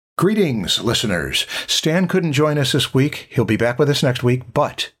Greetings, listeners. Stan couldn't join us this week. He'll be back with us next week,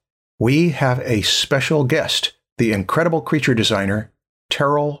 but we have a special guest, the incredible creature designer,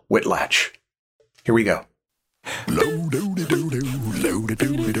 Terrell Whitlatch. Here we go. It's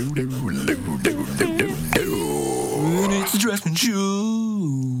the Dressman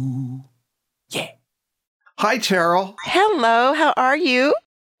Show. Yeah. Hi, Terrell. Hello, how are you?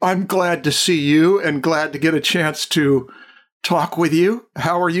 I'm glad to see you and glad to get a chance to talk with you.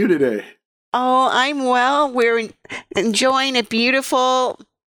 How are you today? Oh, I'm well. We're enjoying a beautiful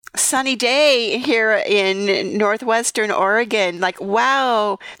sunny day here in northwestern Oregon. Like,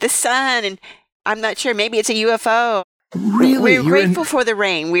 wow, the sun, and I'm not sure, maybe it's a UFO. Really? We're grateful for the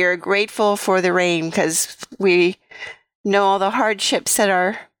rain. We are grateful for the rain because we know all the hardships that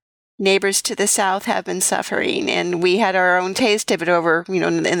our neighbors to the south have been suffering, and we had our own taste of it over,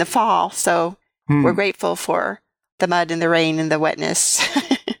 in the fall. So we're grateful for the mud and the rain and the wetness.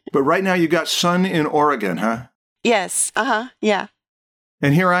 But right now you got sun in Oregon, huh? Yes. Yeah.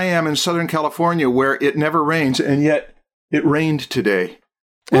 And here I am in Southern California where it never rains, and yet it rained today.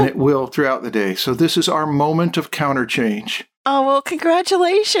 And it will throughout the day. So this is our moment of counter change. Oh, well,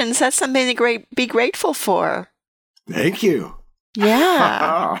 congratulations. That's something to be grateful for. Thank you.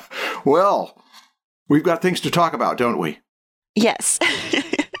 Yeah. Well, we've got things to talk about, don't we? Yes.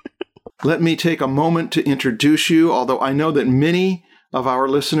 Let me take a moment to introduce you, although I know that many of our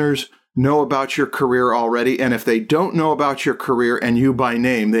listeners know about your career already. And if they don't know about your career and you by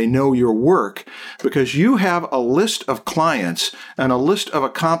name, they know your work because you have a list of clients and a list of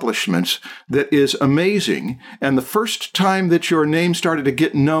accomplishments that is amazing. And the first time that your name started to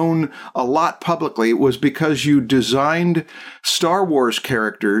get known a lot publicly was because you designed Star Wars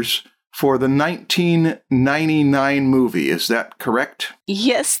characters for the 1999 movie. Is that correct?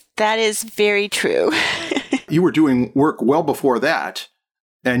 Yes, that is very true. You were doing work well before that.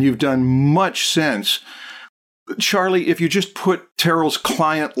 And you've done much since. Charlie, if you just put Terrell's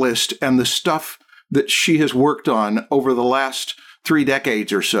client list and the stuff that she has worked on over the last 3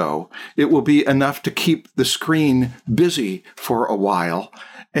 decades or so, it will be enough to keep the screen busy for a while.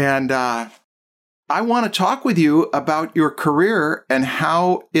 And I want to talk with you about your career and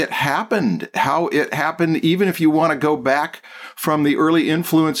how it happened, even if you want to go back from the early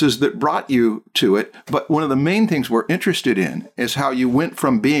influences that brought you to it. But one of the main things we're interested in is how you went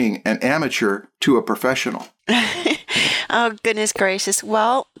from being an amateur to a professional. Oh, goodness gracious.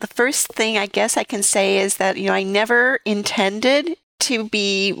 Well, the first thing I guess I can say is that, I never intended to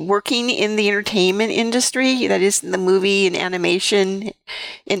be working in the entertainment industry, that is the movie and animation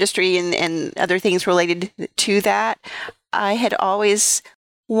industry and other things related to that. I had always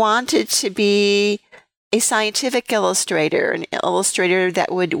wanted to be a scientific illustrator, an illustrator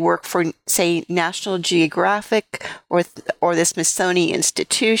that would work for, say, National Geographic or the Smithsonian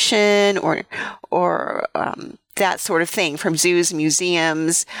Institution or that sort of thing, from zoos and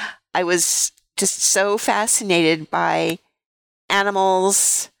museums. I was just so fascinated by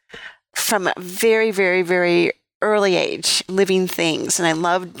animals from a very, very, very early age, living things, and I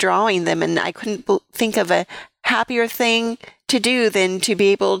loved drawing them, and I couldn't think of a happier thing to do than to be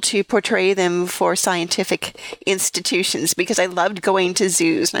able to portray them for scientific institutions, because I loved going to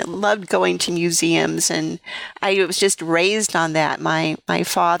zoos and I loved going to museums, and I was just raised on that. My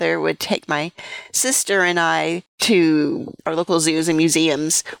father would take my sister and I to our local zoos and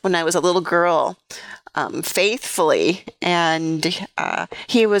museums when I was a little girl. Faithfully, and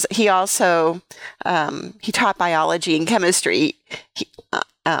he also taught biology and chemistry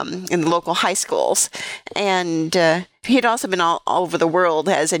in the local high schools, and he had also been all over the world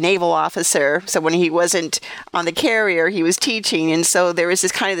as a naval officer. So when he wasn't on the carrier, he was teaching, and so there was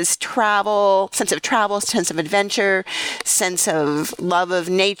this kind of this sense of adventure, sense of love of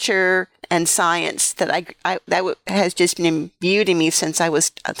nature and science that has just been imbued in me since I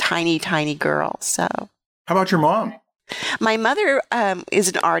was a tiny, tiny girl. So, how about your mom? My mother is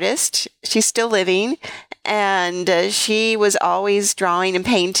an artist. She's still living, and she was always drawing and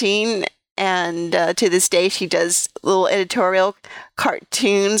painting. And to this day, she does little editorial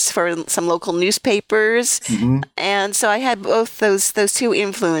cartoons for some local newspapers. Mm-hmm. And so I had both those two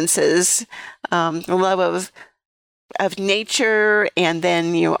influences, the love of nature and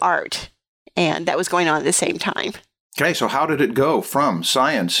then art. And that was going on at the same time. Okay, so how did it go from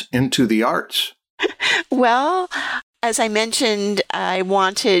science into the arts? Well, as I mentioned, I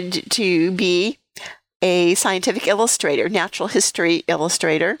wanted to be a scientific illustrator, natural history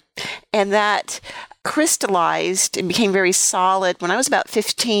illustrator, and that crystallized and became very solid when I was about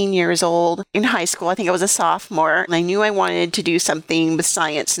 15 years old in high school. I think I was a sophomore, and I knew I wanted to do something with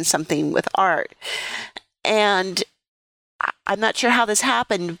science and something with art. And I'm not sure how this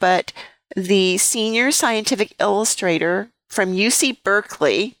happened, but the senior scientific illustrator from UC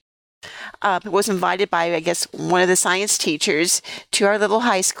Berkeley was invited by, I guess, one of the science teachers to our little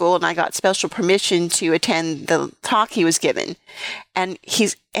high school, and I got special permission to attend the talk he was given. And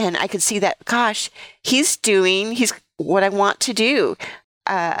I could see that, gosh, he's what I want to do.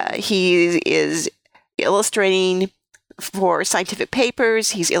 He is illustrating for scientific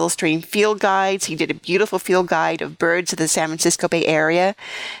papers. He's illustrating field guides. He did a beautiful field guide of birds of the San Francisco Bay Area.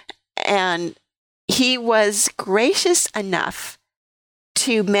 And he was gracious enough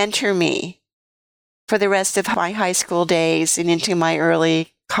to mentor me for the rest of my high school days and into my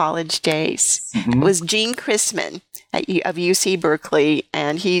early college days. Mm-hmm. It was Gene Chrisman of UC Berkeley,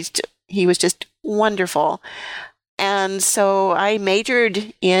 and he was just wonderful. And so I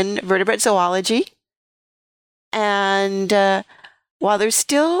majored in vertebrate zoology. And while there's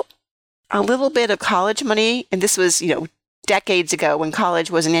still a little bit of college money, and this was, decades ago when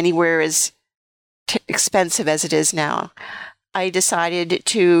college wasn't anywhere as expensive as it is now, I decided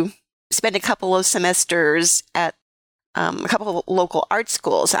to spend a couple of semesters at a couple of local art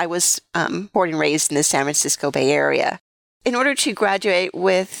schools. I was born and raised in the San Francisco Bay Area. In order to graduate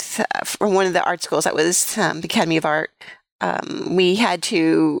from one of the art schools, that was the Academy of Art, we had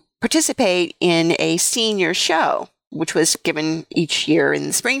to participate in a senior show, which was given each year in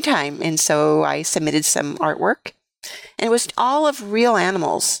the springtime. And so I submitted some artwork, and it was all of real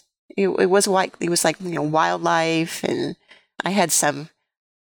animals. It was like wildlife, and I had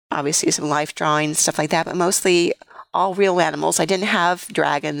obviously some life drawings, stuff like that, but mostly all real animals. I didn't have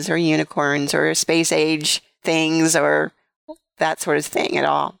dragons or unicorns or space age things or that sort of thing at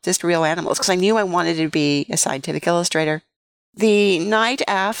all. Just real animals, because I knew I wanted to be a scientific illustrator. The night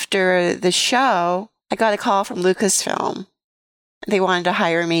after the show, I got a call from Lucasfilm. They wanted to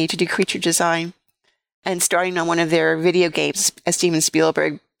hire me to do creature design and starting on one of their video games, a Steven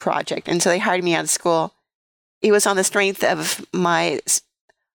Spielberg project. And so they hired me out of school. It was on the strength of my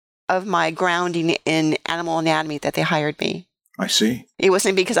grounding in animal anatomy that they hired me. I see. It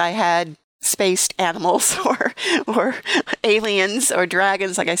wasn't because I had spaced animals or aliens or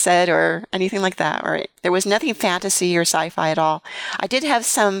dragons, like I said, or anything like that. Right? There was nothing fantasy or sci-fi at all. I did have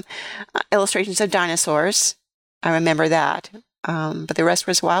some illustrations of dinosaurs. I remember that. But the rest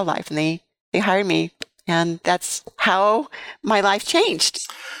was wildlife, and they hired me. And that's how my life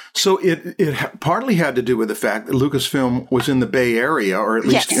changed. So it partly had to do with the fact that Lucasfilm was in the Bay Area, or at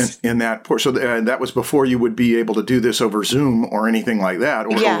least yes. in that port. So that was before you would be able to do this over Zoom or anything like that.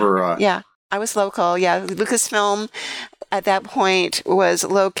 Or over. Yeah, I was local. Yeah, Lucasfilm at that point was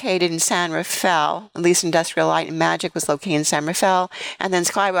located in San Rafael. At least Industrial Light and Magic was located in San Rafael, and then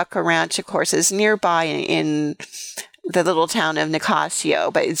Skywalker Ranch, of course, is nearby in the little town of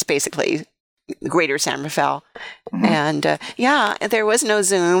Nicasio, but it's basically greater San Rafael. Mm-hmm. And there was no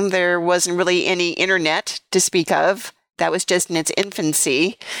Zoom. There wasn't really any internet to speak of. That was just in its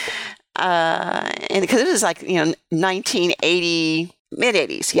infancy. And because it was 1980,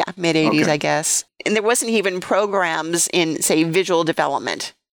 mid-80s. Yeah, mid-80s, okay. I guess. And there wasn't even programs in, say, visual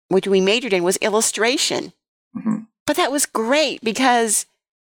development. What we majored in was illustration. Mm-hmm. But that was great because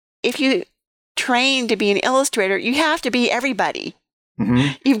if you train to be an illustrator, you have to be everybody.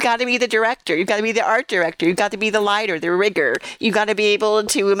 Mm-hmm. You've got to be the director. You've got to be the art director. You've got to be the lighter, the rigger. You've got to be able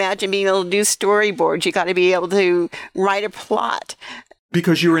to imagine being able to do storyboards. You've got to be able to write a plot.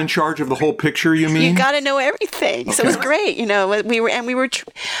 Because you're in charge of the whole picture, you mean? You got to know everything. Okay. So it was great. When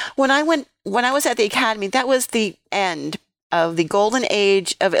I was at the Academy, that was the end of the golden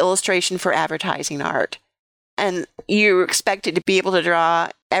age of illustration for advertising art. And you were expected to be able to draw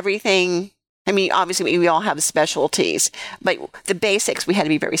everything. I mean, obviously, we all have specialties, but the basics we had to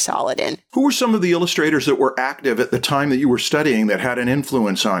be very solid in. Who were some of the illustrators that were active at the time that you were studying that had an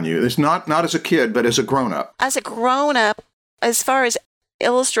influence on you? It's not as a kid, but as a grown-up. As a grown-up, as far as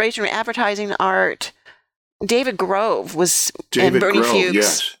illustration or advertising art, David Grove was, and Bernie Fuchs.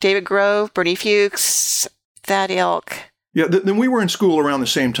 Yes. David Grove, Bernie Fuchs, that ilk. Yeah, then we were in school around the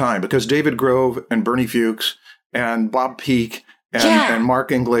same time because David Grove and Bernie Fuchs and Bob Peak and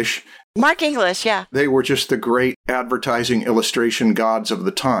Mark English. Mark English, yeah. They were just the great advertising illustration gods of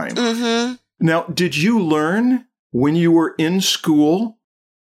the time. Mm-hmm. Now, did you learn when you were in school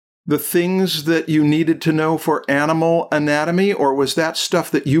the things that you needed to know for animal anatomy, or was that stuff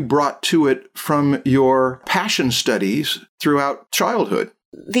that you brought to it from your passion studies throughout childhood?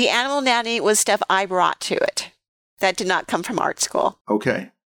 The animal anatomy was stuff I brought to it. That did not come from art school.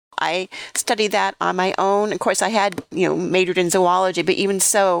 Okay. I studied that on my own. Of course, I had, majored in zoology, but even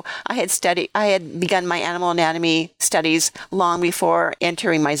so, I had begun my animal anatomy studies long before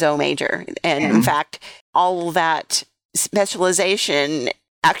entering my zoo major. And in fact, all that specialization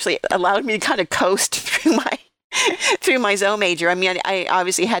actually allowed me to kind of coast through my Zoe major. I mean, I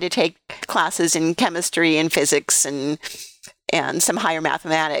obviously had to take classes in chemistry and physics and some higher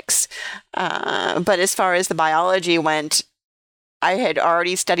mathematics. But as far as the biology went, I had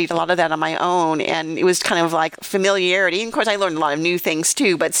already studied a lot of that on my own, and it was kind of like familiarity. And of course, I learned a lot of new things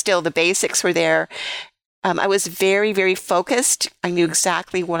too, but still the basics were there. I was very, very focused. I knew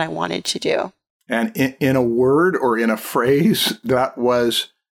exactly what I wanted to do. And in a word or in a phrase,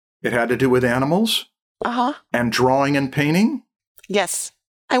 it had to do with animals? Uh-huh. And drawing and painting? Yes.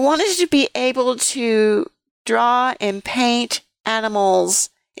 I wanted to be able to draw and paint animals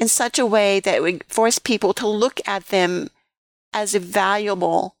in such a way that would force people to look at them as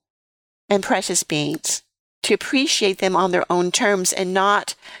valuable and precious beings, to appreciate them on their own terms and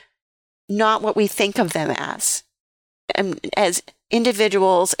not what we think of them as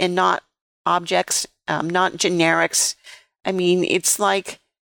individuals and not objects, not generics. I mean, it's like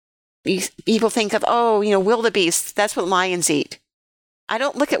people think of, wildebeest, that's what lions eat. I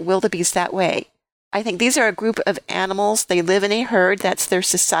don't look at wildebeest that way. I think these are a group of animals. They live in a herd. That's their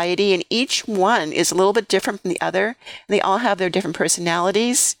society. And each one is a little bit different from the other. They all have their different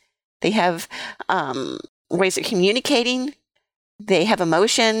personalities. They have ways of communicating. They have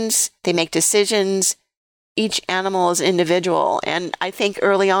emotions. They make decisions. Each animal is individual. And I think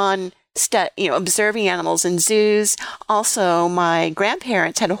early on, observing animals in zoos. Also, my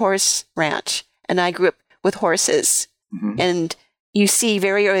grandparents had a horse ranch, and I grew up with horses. Mm-hmm. And you see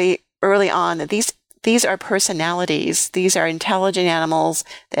very early on that these are personalities. These are intelligent animals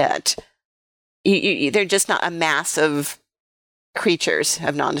that they're just not a mass of creatures,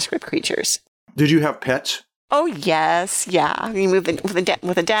 of nondescript creatures. Did you have pets? Oh, yes. Yeah. I mean, with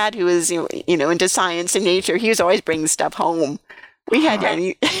a dad who was, into science and nature, he was always bringing stuff home. We had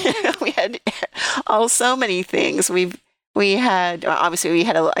so many things. We had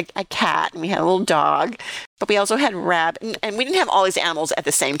a cat, and we had a little dog, but we also had rabbit, and we didn't have all these animals at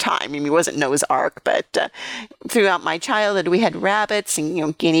the same time. I mean, it wasn't Noah's Ark, but throughout my childhood, we had rabbits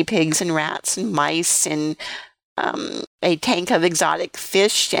and guinea pigs and rats and mice and a tank of exotic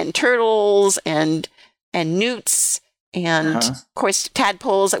fish and turtles and newts. And, of course,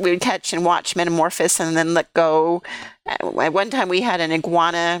 tadpoles that we would catch and watch metamorphose and then let go. At one time, we had an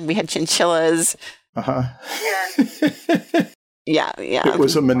iguana. We had chinchillas. Yeah. It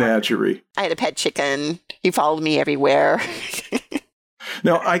was a menagerie. I had a pet chicken. He followed me everywhere.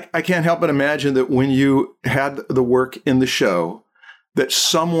 Now, I can't help but imagine that when you had the work in the show, that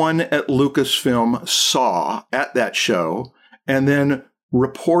someone at Lucasfilm saw at that show and then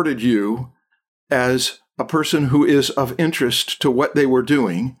reported you as a person who is of interest to what they were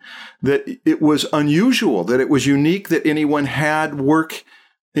doing, that it was unusual, that it was unique that anyone had work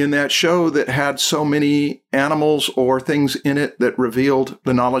in that show that had so many animals or things in it that revealed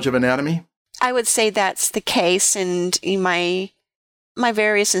the knowledge of anatomy? I would say that's the case, and my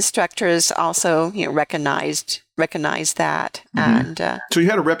various instructors also recognized that. Mm-hmm. And so you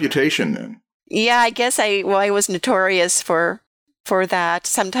had a reputation then. Yeah, I guess I was notorious for that.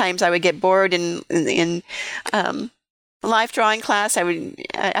 Sometimes I would get bored in life drawing class.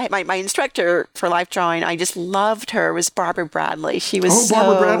 My instructor for life drawing, I just loved her, was Barbara Bradley. She was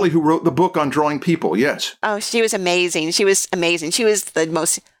Barbara Bradley, who wrote the book on drawing people. Yes. Oh, she was amazing. She was the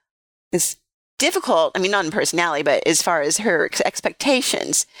most difficult. I mean, not in personality, but as far as her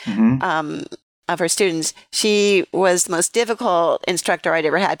expectations. Mm-hmm. Of her students, she was the most difficult instructor I'd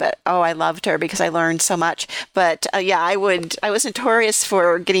ever had, but I loved her because I learned so much. But I was notorious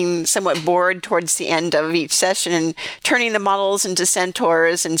for getting somewhat bored towards the end of each session and turning the models into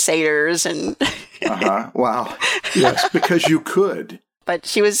centaurs and satyrs and Wow. Yes, because you could. But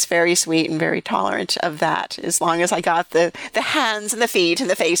she was very sweet and very tolerant of that, as long as I got the hands and the feet and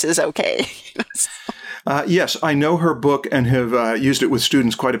the faces okay. Yes, I know her book and have used it with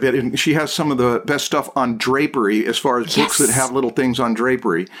students quite a bit. And she has some of the best stuff on drapery as far as books that have little things on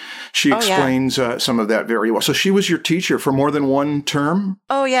drapery. She explains some of that very well. So she was your teacher for more than one term?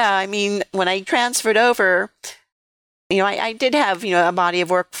 Oh, yeah. I mean, when I transferred over, I did have, a body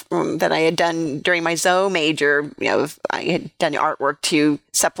of work that I had done during my Zoe major. I had done artwork to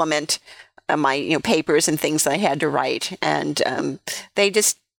supplement my, papers and things that I had to write. And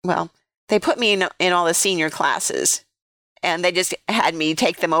they put me in all the senior classes, and they just had me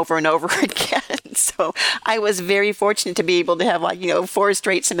take them over and over again. So I was very fortunate to be able to have 4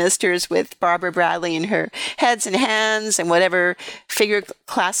 straight semesters with Barbara Bradley and her heads and hands and whatever figure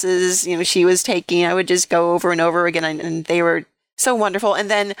classes, she was taking. I would just go over and over again, and they were so wonderful. And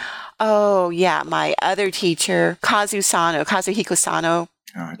then, my other teacher, Kazuhiko Sano.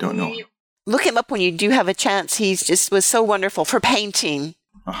 I don't know. look him up when you do have a chance. He's just was so wonderful for painting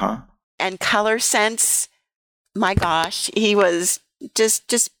and color sense. My gosh, he was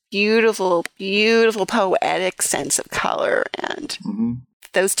just beautiful, beautiful poetic sense of color. And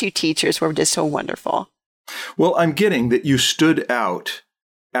those two teachers were just so wonderful. Well, I'm getting that you stood out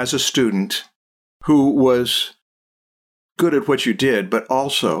as a student who was good at what you did, but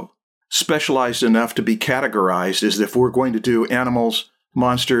also specialized enough to be categorized as if we're going to do animals,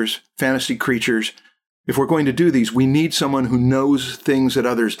 monsters, fantasy creatures. If we're going to do these, we need someone who knows things that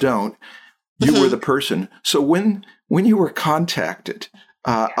others don't. You were the person. So when you were contacted,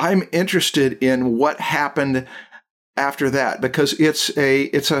 I'm interested in what happened after that, because it's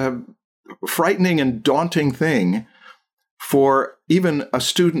a frightening and daunting thing for even a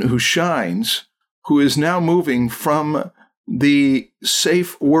student who shines, who is now moving from the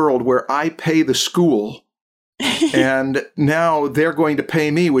safe world where I pay the school, and now they're going to pay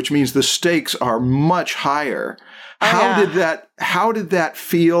me, which means the stakes are much higher. How did that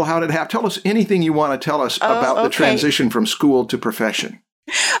feel? How did it happen? Tell us anything you want to tell us about the transition from school to profession.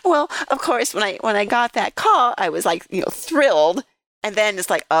 Well, of course, when I got that call, I was like, thrilled. And then it's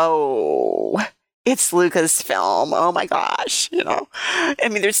like, oh, it's Lucasfilm. Oh my gosh. I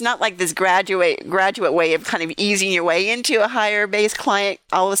mean, there's not like this graduate way of kind of easing your way into a higher base client.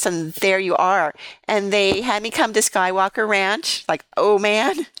 All of a sudden, there you are. And they had me come to Skywalker Ranch. Like, oh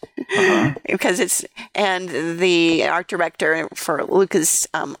man. Because and the art director for Lucas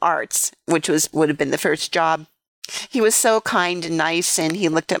Arts, which would have been the first job, he was so kind and nice, and he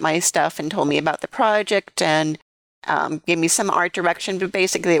looked at my stuff and told me about the project and gave me some art direction. But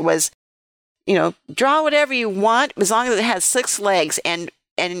basically it was, draw whatever you want as long as it has 6 legs and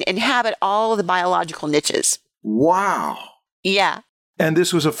inhabit all of the biological niches. Wow. Yeah. And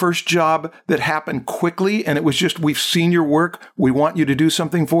this was a first job that happened quickly, and it was just, we've seen your work, we want you to do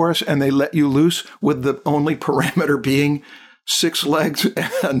something for us, and they let you loose with the only parameter being 6 legs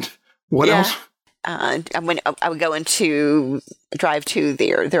and what else? I would drive to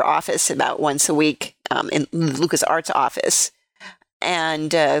their office about once a week in Lucas Arts office,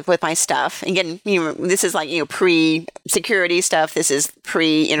 and with my stuff. Again, this is like pre-security stuff. This is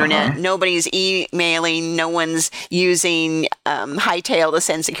pre-internet. Nobody's emailing. No one's using Hightail to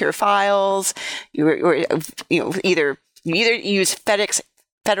send secure files. Either you use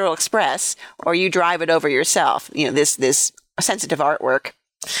Federal Express, or you drive it over yourself. This sensitive artwork,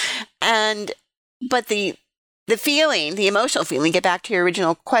 but the feeling, the emotional feeling, get back to your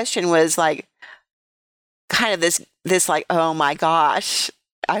original question, was like kind of this like, oh my gosh,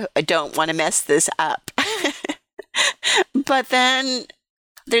 I don't want to mess this up. But then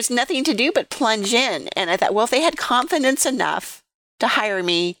there's nothing to do but plunge in. And I thought, well, if they had confidence enough to hire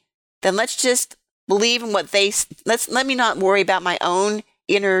me, then let's just believe in what let me not worry about my own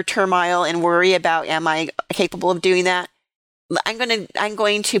inner turmoil and worry about, am I capable of doing that? I'm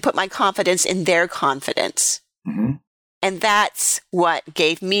going to put my confidence in their confidence. And that's what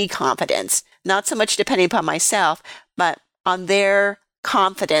gave me confidence. Not so much depending upon myself, but on their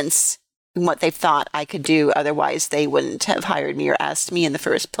confidence in what they thought I could do. Otherwise, they wouldn't have hired me or asked me in the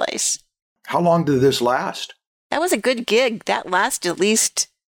first place. How long did this last? That was a good gig. That lasted at least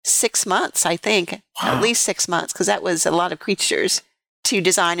 6 months, I think. Wow. At least 6 months, because that was a lot of creatures to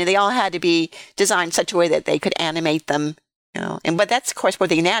design. And they all had to be designed in such a way that they could animate them. But that's, of course, where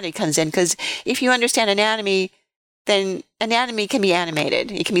the anatomy comes in, because if you understand anatomy, then anatomy can be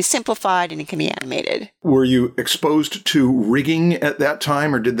animated. It can be simplified and it can be animated. Were you exposed to rigging at that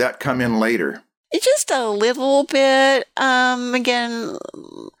time, or did that come in later? It's just a little bit. Again,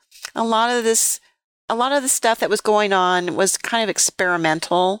 a lot of the stuff that was going on was kind of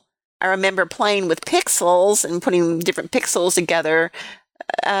experimental. I remember playing with pixels and putting different pixels together.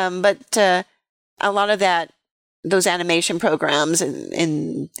 But a lot of those animation programs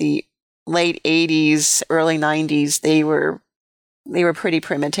in the late 80s, early 90s, they were pretty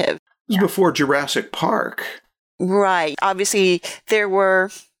primitive. It was before Jurassic Park. Right. Obviously, there were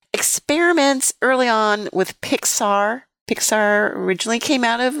experiments early on with Pixar. Pixar originally came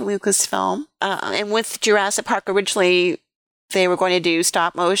out of Lucasfilm. And with Jurassic Park, originally, they were going to do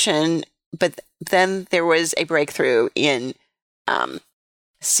stop motion, but then there was a breakthrough in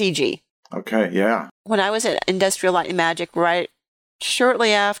CG. Okay, yeah. When I was at Industrial Light and Magic, right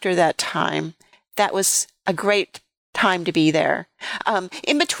shortly after that time, that was a great time to be there.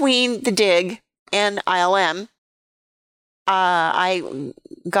 In between the dig and ILM, I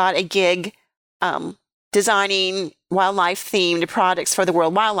got a gig designing wildlife-themed products for the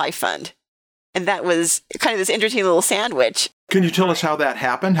World Wildlife Fund. And that was kind of this interesting little sandwich. Can you tell us how that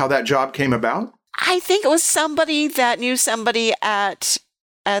happened, how that job came about? I think it was somebody that knew somebody at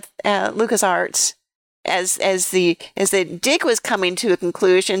at LucasArts as the dig was coming to a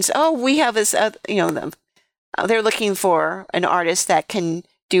conclusion. So, we have this, they're looking for an artist that can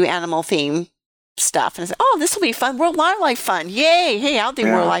do animal theme stuff. And I said, this will be fun. World Wildlife Fund. Yay. Hey, I'll do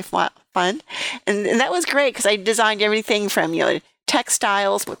World Wildlife Fund. And that was great because I designed everything from,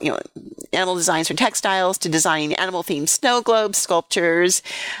 textiles, animal designs for textiles to designing animal themed snow globes, sculptures,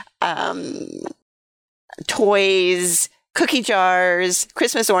 toys, cookie jars,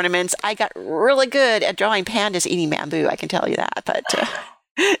 Christmas ornaments. I got really good at drawing pandas eating bamboo. I can tell you that, but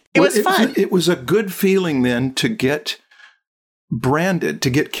it was fun. It was a good feeling then to get branded, to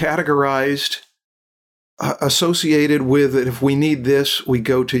get categorized, associated with it. If we need this, we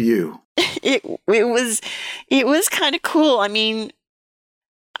go to you. It was kind of cool. I mean,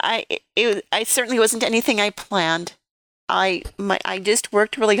 I certainly wasn't anything I planned. I just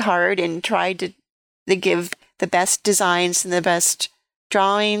worked really hard and tried to give the best designs and the best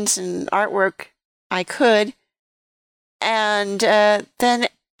drawings and artwork I could. And then,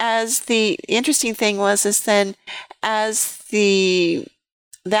 as the interesting thing was,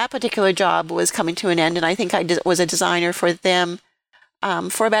 that particular job was coming to an end, and I think I was a designer for them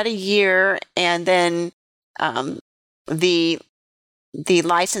for about a year, and then the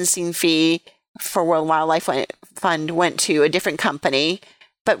licensing fee for World Wildlife Fund went to a different company.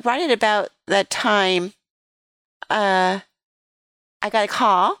 But right at about that time, I got a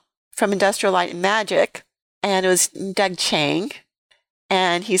call from Industrial Light and Magic, and it was Doug Chang.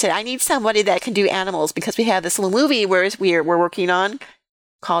 And he said, I need somebody that can do animals because we have this little movie we're working on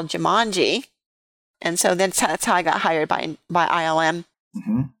called Jumanji. And so that's how I got hired by ILM.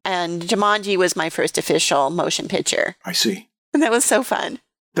 Mm-hmm. And Jumanji was my first official motion picture. I see. And that was so fun.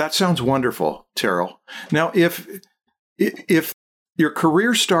 That sounds wonderful, Terryl. Now, if your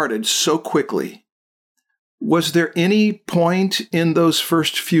career started so quickly, was there any point in those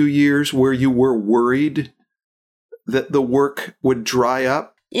first few years where you were worried that the work would dry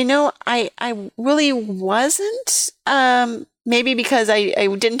up? I really wasn't. Maybe because I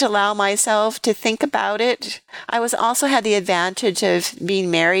didn't allow myself to think about it. I also had the advantage of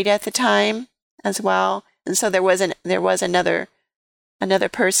being married at the time as well, and so there was another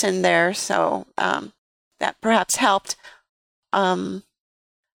person there, so that perhaps helped. But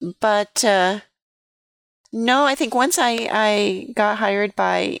no, I think once I got hired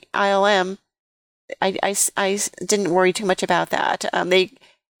by ILM, I didn't worry too much about that.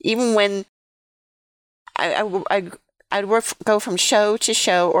 Even when I'd go from show to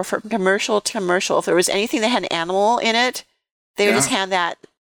show or from commercial to commercial. If there was anything that had an animal in it, they would just hand that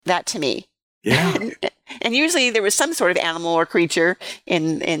to me. Yeah. And usually there was some sort of animal or creature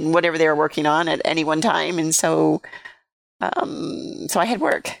in whatever they were working on at any one time. And so I had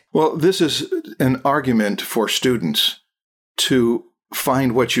work. Well, this is an argument for students to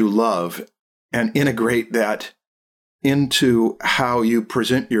find what you love and integrate that into how you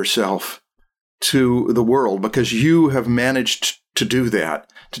present yourself to the world, because you have managed to do that,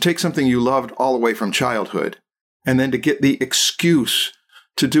 to take something you loved all the way from childhood and then to get the excuse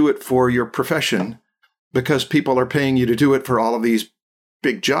to do it for your profession because people are paying you to do it for all of these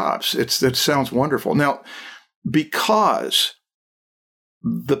big jobs. That sounds wonderful. Now, because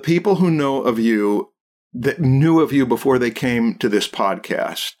the people who know of you, that knew of you before they came to this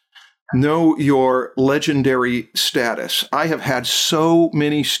podcast, know your legendary status. I have had so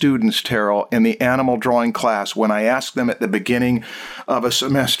many students, Terryl, in the animal drawing class when I ask them at the beginning of a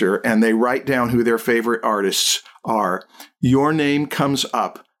semester and they write down who their favorite artists are. Your name comes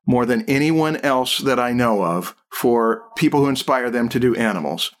up more than anyone else that I know of for people who inspire them to do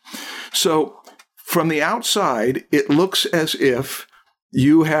animals. So from the outside, it looks as if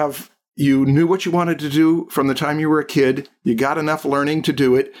you knew what you wanted to do from the time you were a kid. You got enough learning to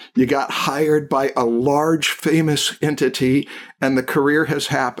do it. You got hired by a large, famous entity, and the career has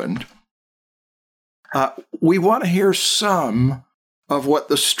happened. We want to hear some of what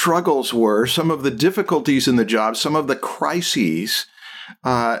the struggles were, some of the difficulties in the job, some of the crises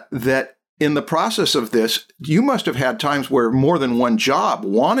that in the process of this, you must have had times where more than one job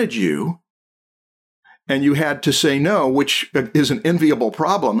wanted you, and you had to say no, which is an enviable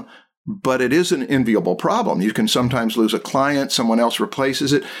problem. But it is an enviable problem. You can sometimes lose a client, someone else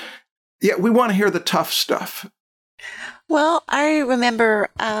replaces it. Yeah, we want to hear the tough stuff. Well, I remember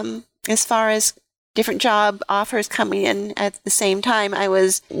as far as different job offers coming in at the same time, I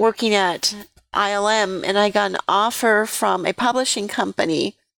was working at ILM and I got an offer from a publishing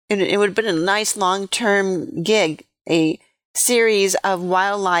company, and it would have been a nice long-term gig, a series of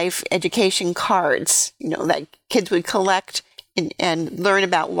wildlife education cards, that kids would collect and learn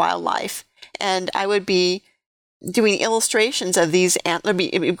about wildlife. And I would be doing illustrations of these, there'd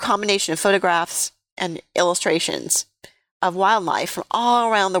be a combination of photographs and illustrations of wildlife from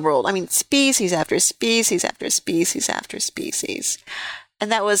all around the world. I mean, species after species after species after species.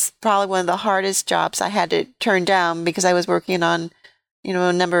 And that was probably one of the hardest jobs I had to turn down because I was working on,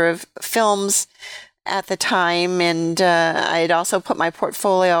 a number of films at the time. And I had also put my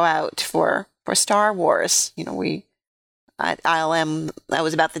portfolio out for Star Wars. At ILM, that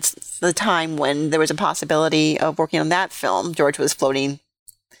was about the time when there was a possibility of working on that film. George was floating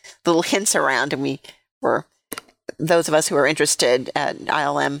little hints around, and those of us who were interested at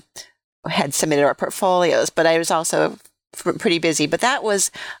ILM had submitted our portfolios, but I was also pretty busy. But that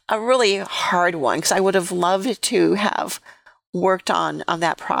was a really hard one because I would have loved to have worked on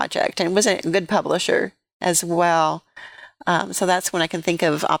that project, and was a good publisher as well. So that's when I can think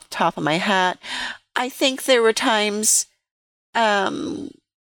of off the top of my hat. I think there were times, it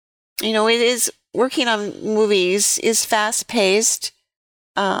is working on movies is fast paced,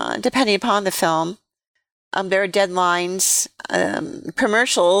 depending upon the film. There are deadlines.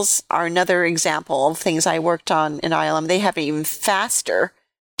 Commercials are another example of things I worked on in ILM. They have an even faster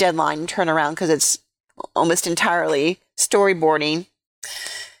deadline turnaround because it's almost entirely storyboarding.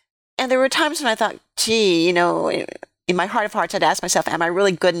 And there were times when I thought, gee, in my heart of hearts, I'd ask myself, am I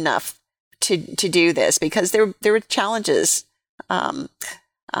really good enough to do this? Because there were challenges all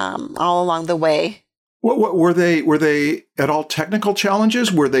along the way. What were they at all technical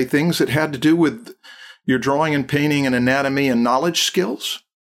challenges? Were they things that had to do with your drawing and painting and anatomy and knowledge skills?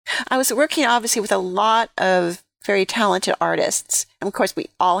 I was working obviously with a lot of very talented artists. And of course, we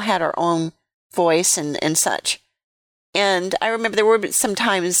all had our own voice and such. And I remember there were some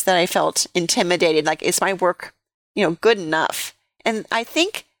times that I felt intimidated, like, is my work, good enough? And I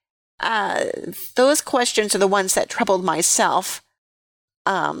think those questions are the ones that troubled myself,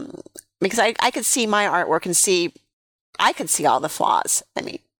 because I could see my artwork and I could see all the flaws. I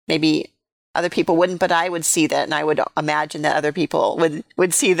mean, maybe other people wouldn't, but I would see that, and I would imagine that other people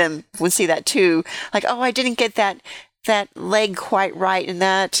would see that too. Like, oh, I didn't get that leg quite right in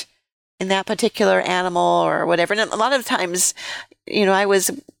that particular animal or whatever. And a lot of times, I was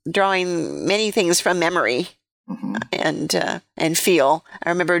drawing many things from memory, mm-hmm. and feel. I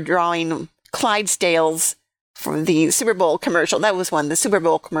remember drawing Clydesdales for the Super Bowl commercial. That was one, the Super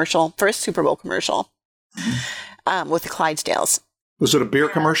Bowl commercial, first Super Bowl commercial, mm-hmm. With the Clydesdales. Was it a beer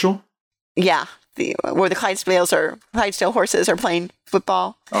commercial? Yeah, where the Clydesdale horses are playing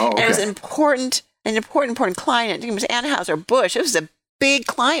football. Oh, okay. And it was an important client. It was Anheuser-Busch. It was a big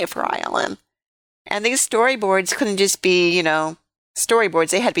client for ILM. And these storyboards couldn't just be, storyboards.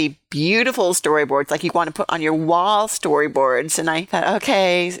 They had to be beautiful storyboards, like you want to put on your wall storyboards. And I thought,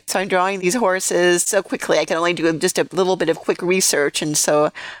 okay, so I'm drawing these horses so quickly. I can only do just a little bit of quick research. And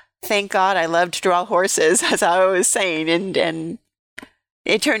so thank God I love to draw horses, as I was saying. And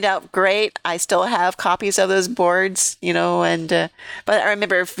it turned out great. I still have copies of those boards, but I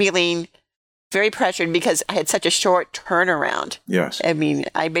remember feeling very pressured because I had such a short turnaround. Yes. I mean,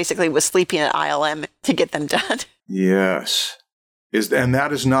 I basically was sleeping at ILM to get them done. Yes. And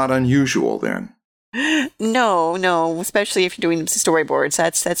that is not unusual then? No, especially if you're doing storyboards.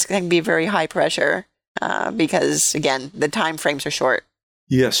 That's going to be very high pressure because, again, the time frames are short.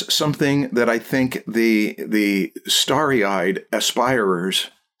 Yes, something that I think the starry-eyed aspirers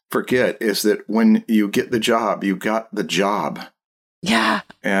forget is that when you get the job, you got the job. Yeah.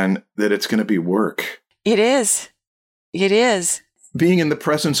 And that it's going to be work. It is. Being in the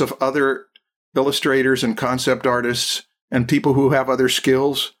presence of other illustrators and concept artists and people who have other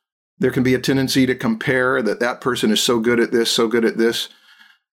skills, there can be a tendency to compare that person is so good at this, so good at this.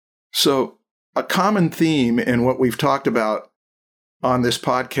 So a common theme in what we've talked about on this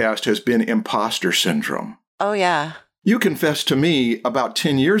podcast has been imposter syndrome. Oh, yeah. You confessed to me about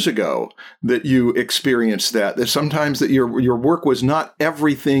 10 years ago that you experienced that sometimes that your work was not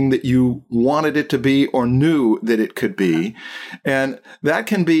everything that you wanted it to be or knew that it could be. And that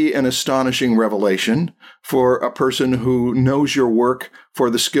can be an astonishing revelation for a person who knows your work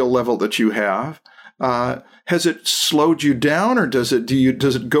for the skill level that you have. Has it slowed you down, or does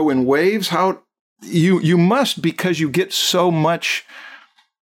it go in waves? How you must, because you get so much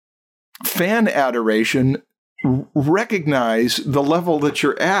fan adoration, recognize the level that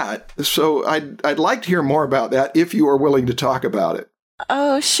you're at. So I'd like to hear more about that if you are willing to talk about it.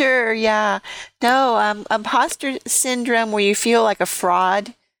 Oh, sure. Yeah. No, imposter syndrome where you feel like a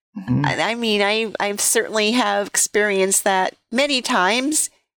fraud. Mm-hmm. I mean, I certainly have experienced that many times,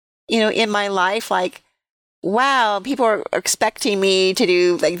 in my life. Like, wow, people are expecting me to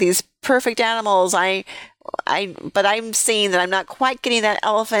do like these perfect animals. I but I'm seeing that I'm not quite getting that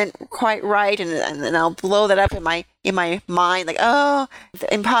elephant quite right, and then I'll blow that up in my mind, like, oh,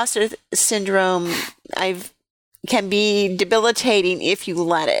 the imposter syndrome can be debilitating if you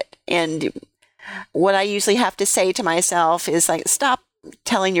let it. And what I usually have to say to myself is like, stop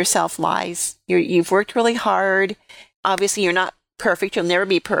telling yourself lies. You've worked really hard. Obviously, you're not perfect. You'll never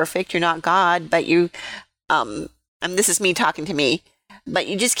be perfect. You're not God, but and this is me talking to me, but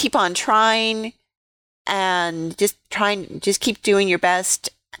you just keep on trying and just keep doing your best,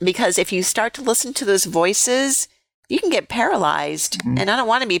 because if you start to listen to those voices, you can get paralyzed. Mm-hmm. And I don't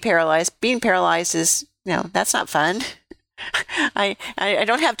want to be paralyzed. Being paralyzed is, that's not fun. I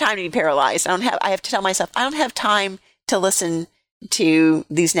don't have time to be paralyzed. I have to tell myself, I don't have time to listen to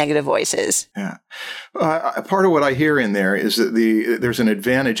these negative voices. Yeah. Part of what I hear in there is that there's an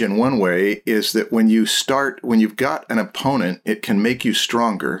advantage in one way, is that when you've got an opponent, it can make you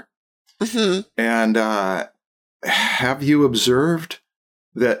stronger. Mm-hmm. And have you observed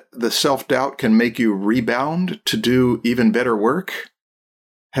that the self-doubt can make you rebound to do even better work?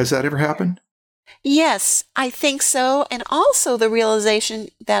 Has that ever happened? Yes, I think so. And also the realization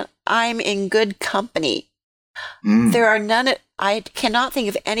that I'm in good company. There are I cannot think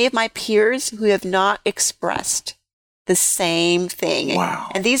of any of my peers who have not expressed the same thing. Wow.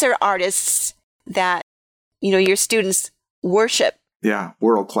 And these are artists that, your students worship. Yeah,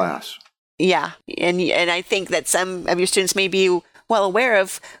 world class. Yeah. And I think that some of your students may be well aware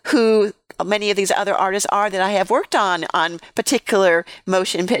of who many of these other artists are that I have worked on particular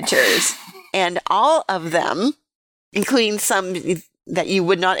motion pictures. And all of them, including some that you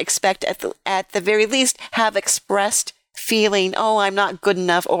would not expect at the very least, have expressed feeling, oh, I'm not good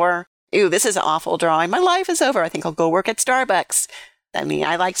enough, or, ew, this is an awful drawing. My life is over. I think I'll go work at Starbucks. I mean,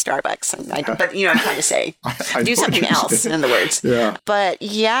 I like Starbucks, but I'm trying to say, do something else, in other words. Yeah. But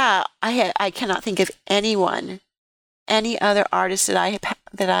yeah, I cannot think of any other artist that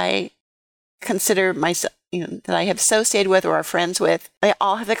I consider myself, that I have associated with or are friends with. They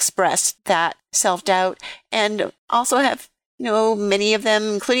all have expressed that self-doubt, and also have, many of them,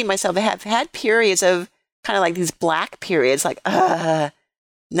 including myself, have had periods of kind of like these black periods, like,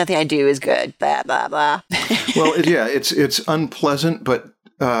 nothing I do is good, blah, blah, blah. Well, it's unpleasant, but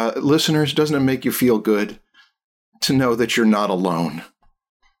listeners, doesn't it make you feel good to know that you're not alone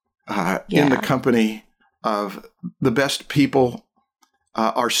in the company of the best people?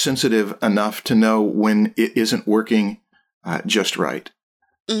 Are sensitive enough to know when it isn't working just right.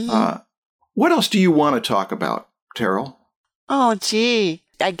 Mm-hmm. What else do you want to talk about, Terrell? Oh, gee.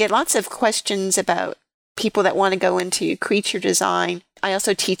 I get lots of questions about people that want to go into creature design. I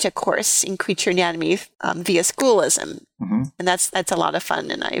also teach a course in creature anatomy via Schoolism. Mm-hmm. And that's a lot of fun.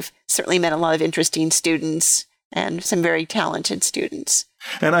 And I've certainly met a lot of interesting students and some very talented students.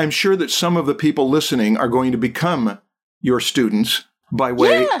 And I'm sure that some of the people listening are going to become your students by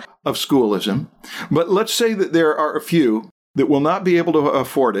way of Schoolism. But let's say that there are a few that will not be able to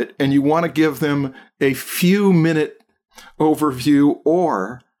afford it, and you want to give them a few-minute overview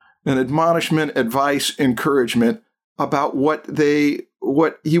or an admonishment, advice, encouragement about what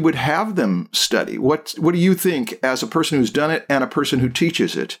you would have them study. What do you think, as a person who's done it and a person who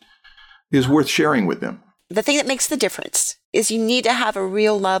teaches it, is worth sharing with them? The thing that makes the difference is you need to have a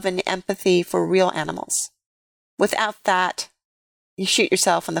real love and empathy for real animals. Without that, you shoot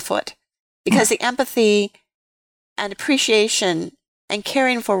yourself in the foot, because the empathy and appreciation and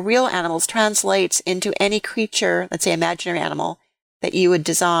caring for real animals translates into any creature, let's say imaginary animal, that you would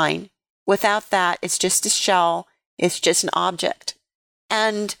design. Without that, it's just a shell. It's just an object.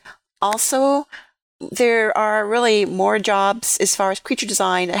 And also, there are really more jobs as far as creature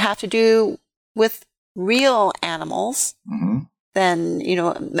design that have to do with real animals. Mm-hmm. Than,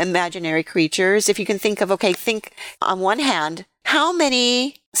 imaginary creatures. If you can think on one hand, how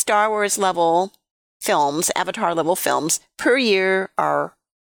many Star Wars level films, Avatar level films per year are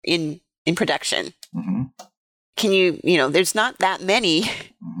in production? Mm-hmm. Can there's not that many.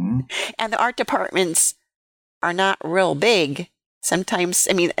 Mm-hmm. And the art departments are not real big. Sometimes,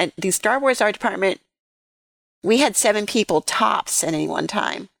 at the Star Wars art department, we had 7 people tops at any one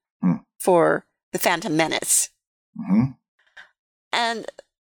time for The Phantom Menace. Mm-hmm. And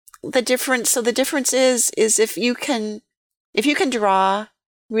the difference is if you can draw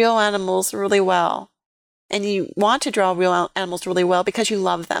real animals really well, and you want to draw real animals really well because you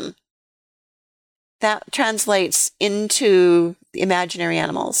love them, that translates into the imaginary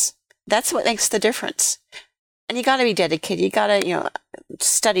animals. That's what makes the difference. And you got to be dedicated. You got to,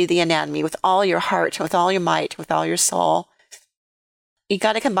 study the anatomy with all your heart, with all your might, with all your soul. You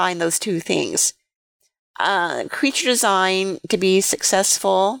got to combine those two things. Creature design, to be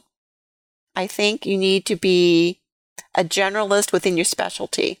successful, I think you need to be a generalist within your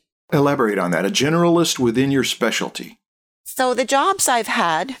specialty. Elaborate on that. A generalist within your specialty. So the jobs I've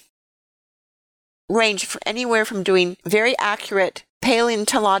had range anywhere from doing very accurate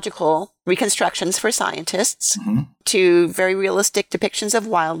paleontological reconstructions for scientists to very realistic depictions of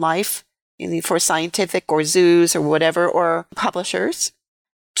wildlife for scientific or zoos or whatever, or publishers,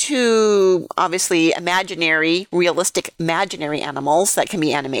 to obviously realistic imaginary animals that can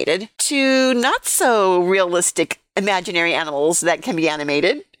be animated, to not so realistic imaginary animals that can be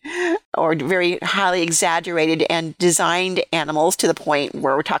animated, or very highly exaggerated and designed animals to the point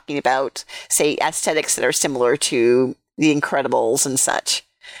where we're talking about, say, aesthetics that are similar to The Incredibles and such.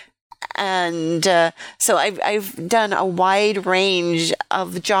 And so I've done a wide range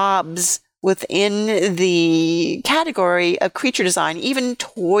of jobs within the category of creature design. Even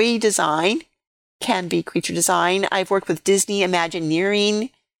toy design can be creature design. I've worked with Disney Imagineering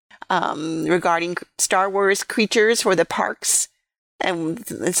regarding Star Wars creatures for the parks.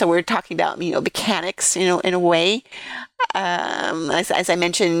 And so we're talking about, mechanics, in a way. As I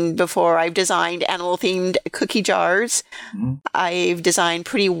mentioned before, I've designed animal-themed cookie jars. I've designed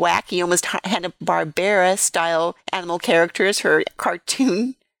pretty wacky, almost Hanna-Barbera style animal characters for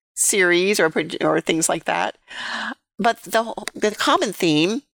cartoon series or things like that. But the common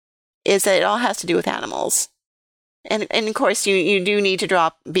theme is that it all has to do with animals. And of course, you do need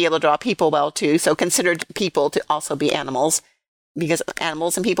to be able to draw people well too. So consider people to also be animals, because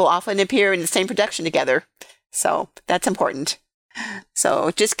animals and people often appear in the same production together. So that's important.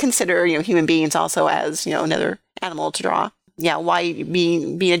 So just consider, human beings also as, another animal to draw. Yeah, why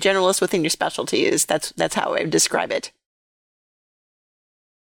be a generalist within your specialty that's how I would describe it.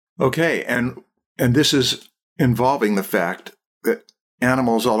 Okay, and this is involving the fact that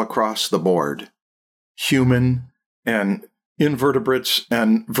animals all across the board, human and invertebrates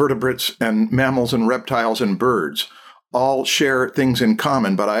and vertebrates and mammals and reptiles and birds, all share things in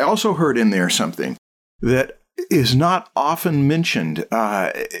common. But I also heard in there something that is not often mentioned.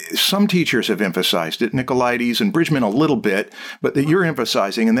 Some teachers have emphasized it, Nicolaides and Bridgman a little bit, but that you're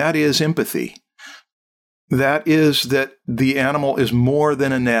emphasizing, and that is empathy. That is that the animal is more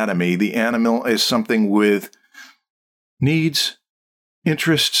than anatomy. The animal is something with needs,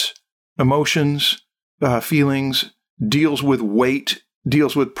 interests, emotions, feelings, deals with weight,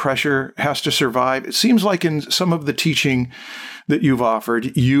 deals with pressure, has to survive. It seems like in some of the teaching that you've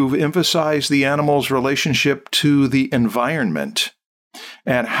offered, you've emphasized the animal's relationship to the environment.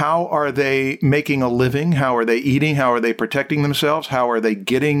 And how are they making a living? How are they eating? How are they protecting themselves? How are they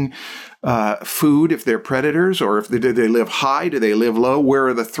getting food if they're predators? Or do they live high? Do they live low? Where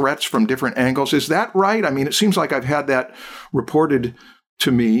are the threats from different angles? Is that right? I mean, it seems like I've had that reported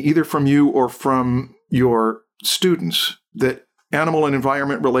to me, either from you or from your students, that animal and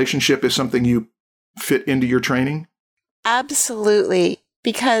environment relationship is something you fit into your training? Absolutely,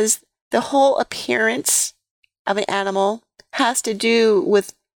 because the whole appearance of an animal has to do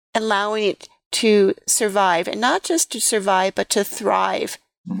with allowing it to survive, and not just to survive, but to thrive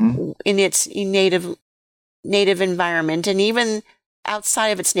in its native environment, and even outside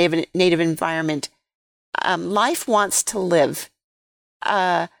of its native environment. Life wants to live.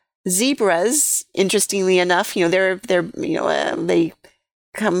 Zebras, interestingly enough, they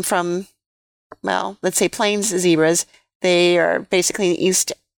come from, let's say plains zebras. They are basically an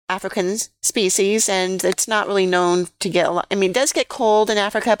East African species, and it's not really known to get a lot. I mean, it does get cold in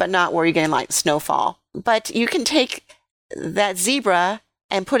Africa, but not where you're getting like snowfall. But you can take that zebra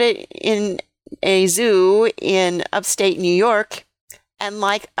and put it in a zoo in upstate New York, and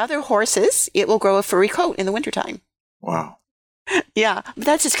like other horses, it will grow a furry coat in the wintertime. Wow. Yeah, but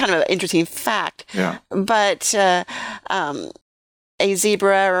that's just kind of an interesting fact. Yeah. But a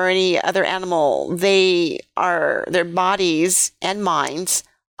zebra or any other animal, their bodies and minds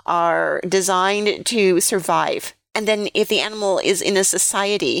are designed to survive. And then if the animal is in a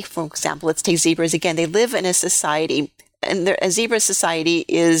society, for example, let's take zebras again, they live in a society, and a zebra society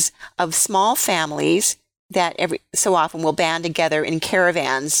is of small families that every so often will band together in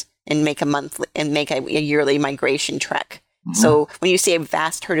caravans and make a yearly migration trek. So when you see a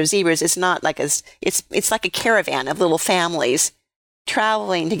vast herd of zebras, it's not like it's like a caravan of little families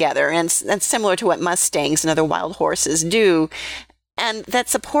traveling together, and that's similar to what mustangs and other wild horses do. And that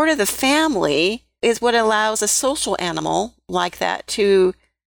support of the family is what allows a social animal like that to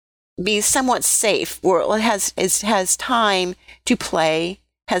be somewhat safe, where it has time to play,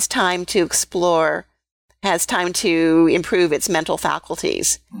 has time to explore, has time to improve its mental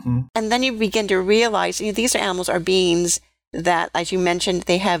faculties. And then you begin to realize these animals are beings that, as you mentioned,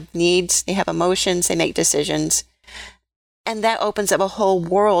 they have needs, they have emotions, they make decisions. And that opens up a whole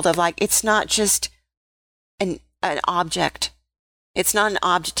world of like, it's not just an object. It's not an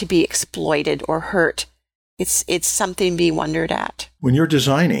object to be exploited or hurt. It's something to be wondered at. When you're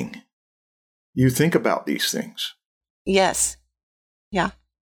designing, you think about these things. Yes. Yeah.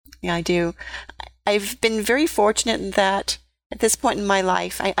 Yeah, I do. I've been very fortunate that at this point in my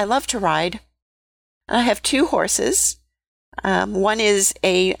life, I love to ride. I have 2 horses. One is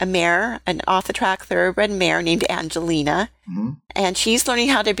a mare, an off-the-track thoroughbred mare named Angelina, and she's learning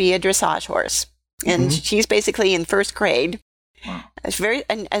how to be a dressage horse. And she's basically in 1st grade. Wow. It's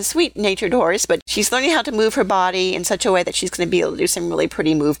a sweet-natured horse, but she's learning how to move her body in such a way that she's going to be able to do some really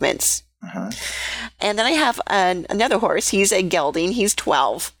pretty movements. And then I have another horse. He's a gelding. He's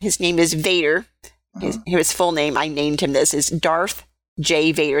 12. His name is Vader. His full name, I named him this, is Darth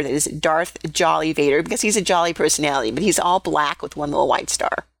J. Vader. That is Darth Jolly Vader, because he's a jolly personality, but he's all black with one little white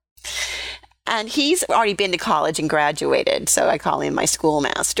star. And he's already been to college and graduated, so I call him my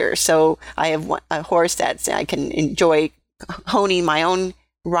schoolmaster. So I have a horse that I can enjoy honing my own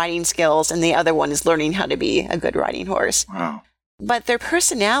riding skills, and the other one is learning how to be a good riding horse. Wow. But their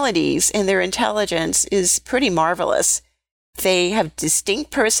personalities and their intelligence is pretty marvelous. They have distinct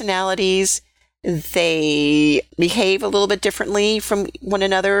personalities. They behave a little bit differently from one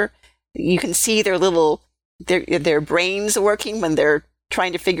another. You can see their brains working when they're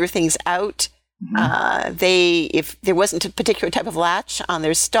trying to figure things out. If there wasn't a particular type of latch on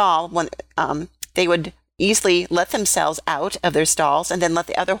their stall, they would easily let themselves out of their stalls and then let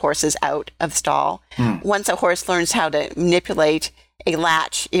the other horses out of the stall. Once a horse learns how to manipulate a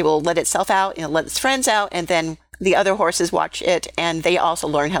latch, it will let itself out, it'll let its friends out, and then the other horses watch it, and they also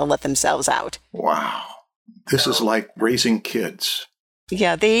learn how to let themselves out. Wow. This is like raising kids.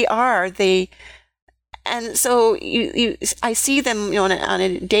 Yeah, they are. And so I see them on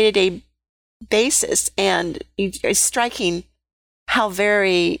a day-to-day basis, and it's striking how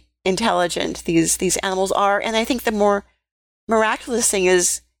very intelligent these animals are. And I think the more miraculous thing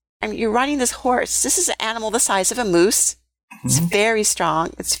is, you're riding this horse. This is an animal the size of a moose. It's very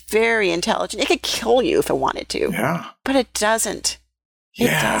strong. It's very intelligent. It could kill you if it wanted to. Yeah. But it doesn't. It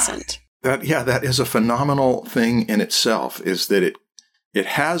doesn't. That is a phenomenal thing in itself, is that it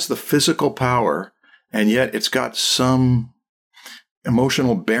has the physical power, and yet it's got some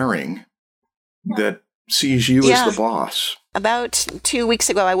emotional bearing that sees you as the boss. About 2 weeks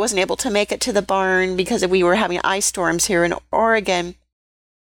ago, I wasn't able to make it to the barn because we were having ice storms here in Oregon.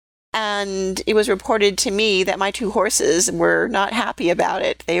 And it was reported to me that my 2 horses were not happy about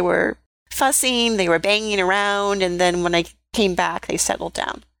it. They were fussing, they were banging around, and then when I came back, they settled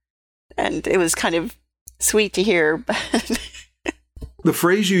down. And it was kind of sweet to hear. The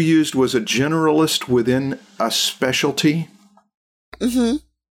phrase you used was a generalist within a specialty.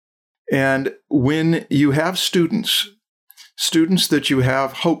 And when you have students that you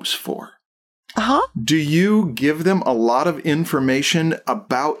have hopes for, do you give them a lot of information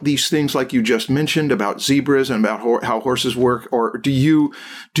about these things like you just mentioned, about zebras and about how horses work? Or do you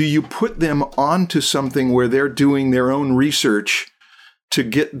put them onto something where they're doing their own research to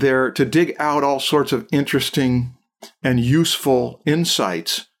dig out all sorts of interesting and useful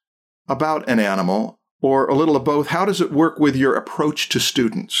insights about an animal, or a little of both? How does it work with your approach to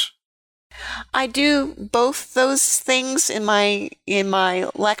students? I do both those things in my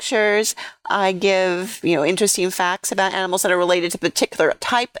lectures. I give, interesting facts about animals that are related to a particular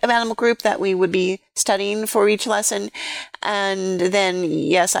type of animal group that we would be studying for each lesson. And then,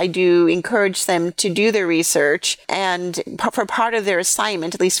 yes, I do encourage them to do their research. And for part of their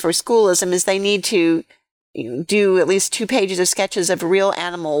assignment, at least for schoolism, is they need to do at least 2 pages of sketches of real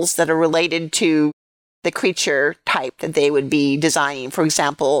animals that are related to the creature type that they would be designing. For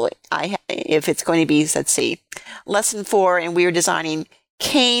example, if it's going to be, let's see, lesson 4, and we are designing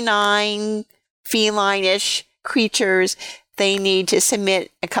canine, feline-ish creatures, they need to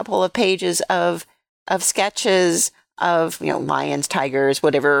submit a couple of pages of sketches of, lions, tigers,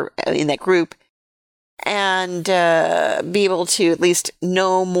 whatever in that group, and be able to at least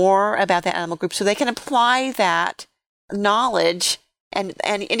know more about that animal group so they can apply that knowledge and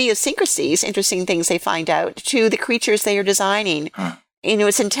idiosyncrasies, interesting things they find out, to the creatures they are designing.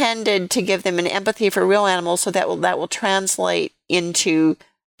 It's intended to give them an empathy for real animals, so that will translate into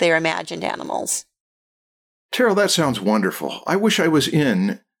their imagined animals. Terrell, that sounds wonderful. I wish I was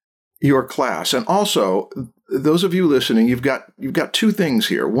in your class. And also, those of you listening, you've got 2 things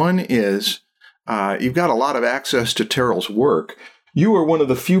here. One is you've got a lot of access to Terrell's work. You are one of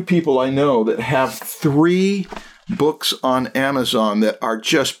the few people I know that have 3 books on Amazon that are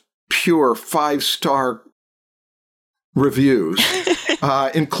just pure 5-star reviews,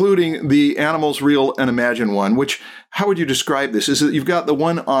 including the Animals Real and Imagined one, which, how would you describe this? Is it you've got the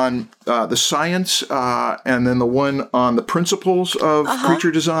one on the science and then the one on the principles of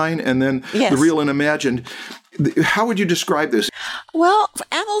creature design and then the Real and Imagined. How would you describe this? Well, for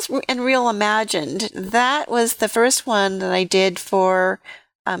Animals and Real Imagined, that was the first one that I did for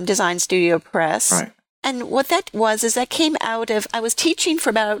Design Studio Press. Right. And what that was is that came out of, I was teaching for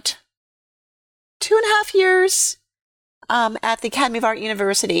about 2.5 years at the Academy of Art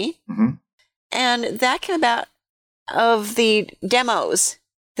University. Mm-hmm. And that came about of the demos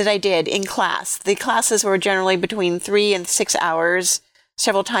that I did in class. The classes were generally between 3 and 6 hours,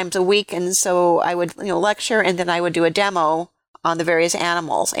 several times a week. And so I would, lecture, and then I would do a demo on the various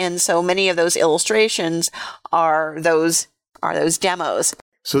animals. And so many of those illustrations are those demos.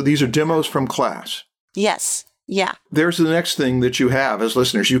 So these are demos from class. Yes. Yeah. There's the next thing that you have as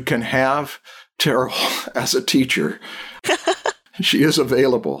listeners. You can have Terryl as a teacher. She is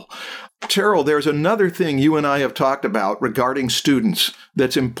available. Terryl, there's another thing you and I have talked about regarding students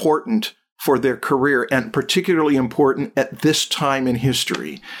that's important for their career and particularly important at this time in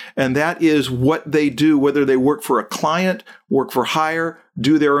history. And that is what they do, whether they work for a client, work for hire,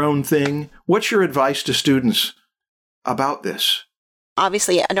 do their own thing. What's your advice to students about this?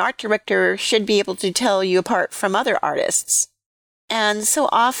 Obviously, an art director should be able to tell you apart from other artists. And so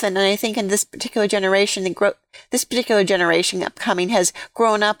often, and I think in this particular generation, this particular generation upcoming has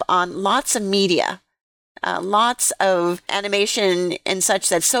grown up on lots of media, lots of animation and such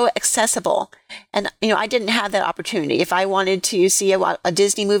that's so accessible. And, I didn't have that opportunity. If I wanted to see a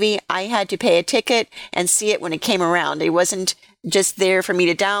Disney movie, I had to pay a ticket and see it when it came around. It wasn't just there for me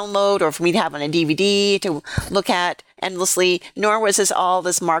to download or for me to have on a DVD to look at endlessly, nor was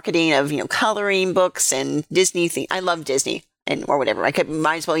this marketing of, coloring books and Disney things. I love Disney. Or whatever.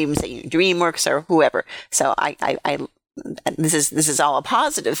 Might as well even say DreamWorks or whoever. So this is all a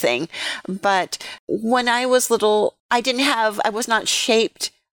positive thing. But when I was little, I was not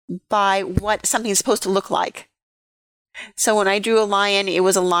shaped by what something's supposed to look like. So when I drew a lion, it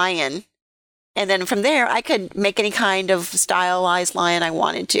was a lion. And then from there, I could make any kind of stylized lion I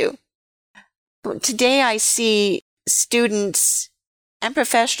wanted to. But today I see students and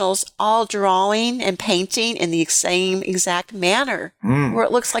professionals all drawing and painting in the same exact manner, where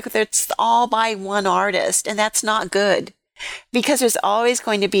it looks like it's all by one artist, and that's not good, because there's always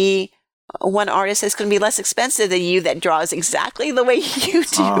going to be one artist that's going to be less expensive than you that draws exactly the way you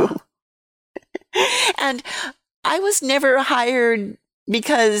do. And I was never hired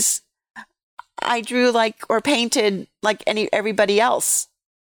because I drew or painted like everybody else.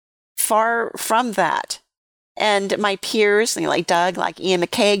 Far from that. And my peers, like Doug, like Ian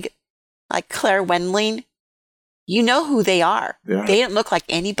McCaig, like Claire Wendling, you know who they are. Yeah. They don't look like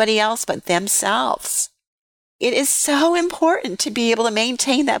anybody else but themselves. It is so important to be able to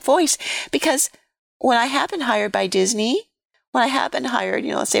maintain that voice, because when I have been hired by Disney, when I have been hired,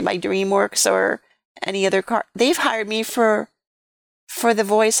 let's say by DreamWorks or any other they've hired me for the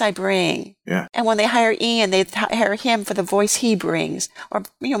voice I bring. Yeah. And when they hire Ian, they hire him for the voice he brings. Or,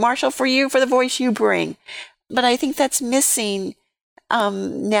 Marshall, for you, for the voice you bring. But I think that's missing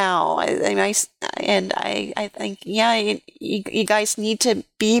now. I think, you guys need to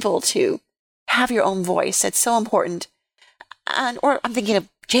be able to have your own voice. It's so important. Or I'm thinking of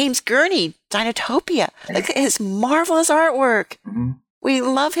James Gurney, Dinotopia. Look at his marvelous artwork. Mm-hmm. We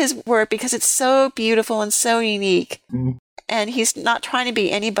love his work because it's so beautiful and so unique. Mm-hmm. And he's not trying to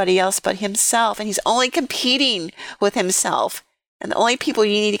be anybody else but himself. And he's only competing with himself. And the only people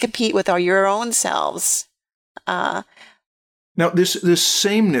you need to compete with are your own selves. Now, this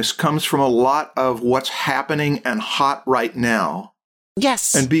sameness comes from a lot of what's happening and hot right now.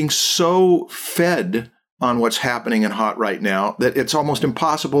 Yes. And being so fed on what's happening and hot right now that it's almost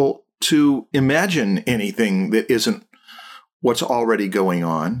impossible to imagine anything that isn't what's already going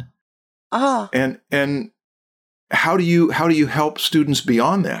on. Oh. And how do you help students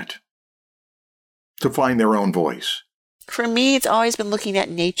beyond that to find their own voice? For me, it's always been looking at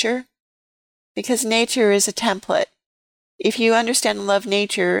nature, because nature is a template. If you understand and love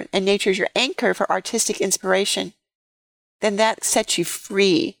nature, and nature is your anchor for artistic inspiration, then that sets you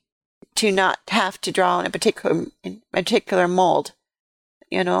free to not have to draw in a particular mold.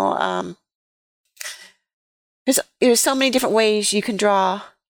 There's so many different ways you can draw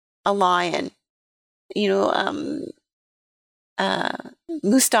a lion.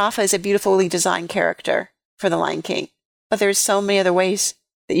 Mustafa is a beautifully designed character for The Lion King, but there's so many other ways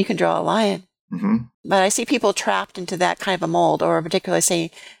that you can draw a lion. Mm-hmm. But I see people trapped into that kind of a mold, or a particular,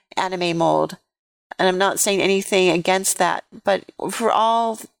 say, anime mold. And I'm not saying anything against that, but if we're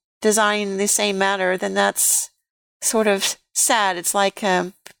all designing in the same manner, then that's sort of sad. It's like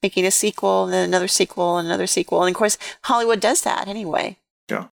making a sequel and then another sequel and another sequel. And of course, Hollywood does that anyway.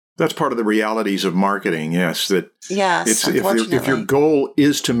 Yeah. That's part of the realities of marketing, yes. That yes, if your goal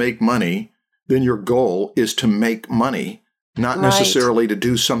is to make money, then your goal is to make money, not necessarily to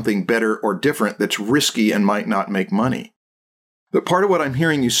do something better or different that's risky and might not make money. But part of what I'm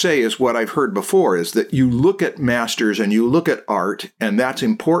hearing you say is what I've heard before, is that you look at masters and you look at art, and that's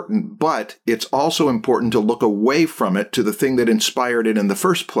important, but it's also important to look away from it to the thing that inspired it in the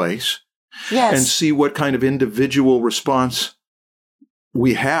first place. Yes. And see what kind of individual response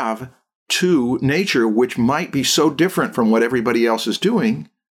we have to nature, which might be so different from what everybody else is doing,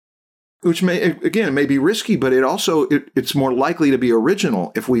 which it may be risky, but it's more likely to be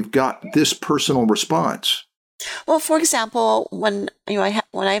original if we've got this personal response. Well, for example, when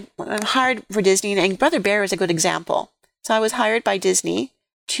I'm hired for Disney, and Brother Bear is a good example. So I was hired by Disney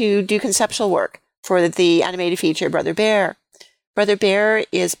to do conceptual work for the animated feature Brother Bear. Brother Bear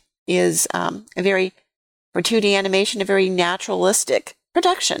is a very, for 2D animation, a very naturalistic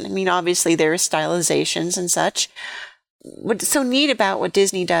production. I mean, obviously there are stylizations and such. What's so neat about what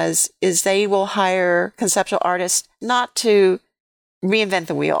Disney does is they will hire conceptual artists not to reinvent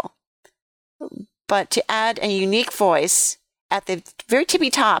the wheel, but to add a unique voice at the very tippy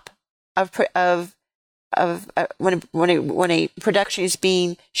top of when a production is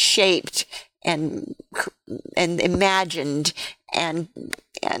being shaped and imagined and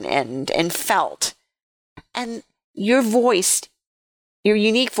felt. And your voice, your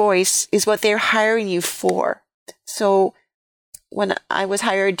unique voice, is what they're hiring you for. So when I was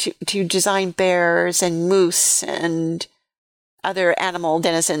hired to design bears and moose and other animal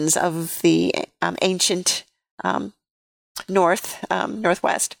denizens of the ancient Northwest.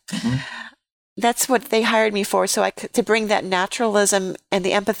 Mm-hmm. That's what they hired me for, so to bring that naturalism and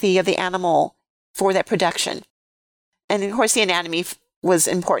the empathy of the animal for that production. And of course, the anatomy was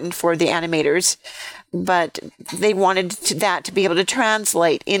important for the animators, but they wanted that to be able to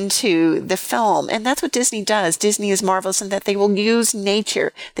translate into the film. And that's what Disney does. Disney is marvelous in that they will use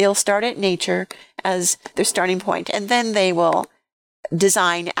nature. They'll start at nature as their starting point, and then they will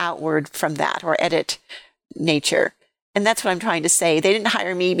design outward from that or edit nature. And that's what I'm trying to say. They didn't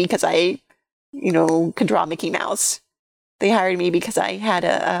hire me because I, could draw Mickey Mouse. They hired me because I had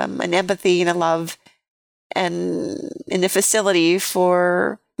an empathy and a love and in the facility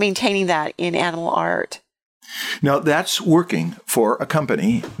for maintaining that in animal art. Now, that's working for a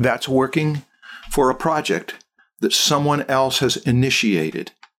company. That's working for a project that someone else has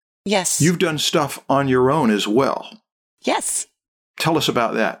initiated. Yes. You've done stuff on your own as well. Yes. Tell us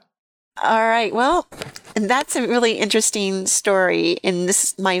about that. All right. Well, and that's a really interesting story in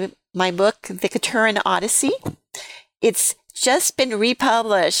this my book, The Katuran Odyssey. It's just been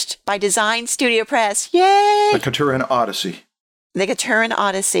republished by Design Studio Press. Yay! The Katuran Odyssey. The Katuran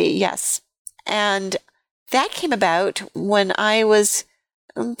Odyssey, yes. And that came about when it was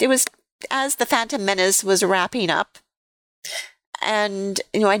as The Phantom Menace was wrapping up. And,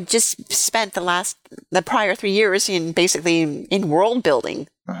 I just spent the prior 3 years in world building,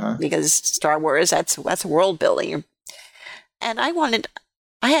 because Star Wars, that's world building. And I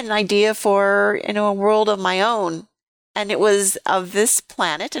had an idea for, a world of my own. And it was of this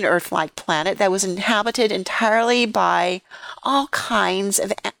planet, an Earth-like planet that was inhabited entirely by all kinds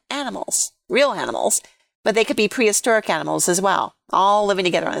of animals, real animals, but they could be prehistoric animals as well, all living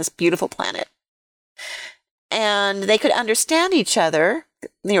together on this beautiful planet. And they could understand each other.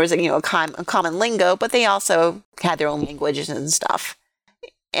 There was a common lingo, but they also had their own languages and stuff.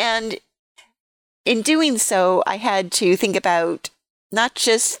 And in doing so, I had to think about not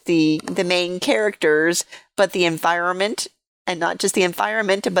just the main characters, but the environment, and not just the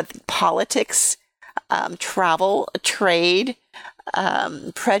environment, but the politics, travel, trade,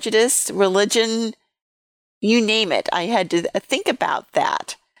 prejudice, religion, you name it. I had to think about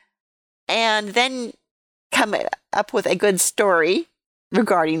that. And then come up with a good story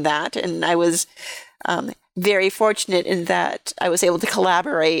regarding that. And I was very fortunate in that I was able to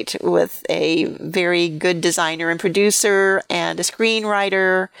collaborate with a very good designer and producer and a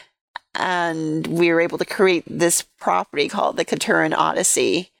screenwriter. And we were able to create this property called the Katuran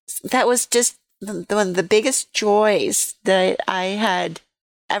Odyssey. That was just one of the biggest joys that I had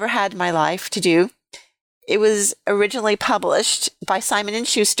ever had in my life to do. It was originally published by Simon &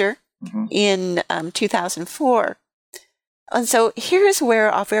 Schuster in 2004. And so here's where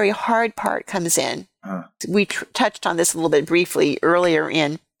a very hard part comes in. We touched on this a little bit briefly earlier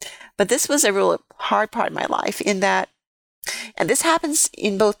but this was a real hard part of my life in that, and this happens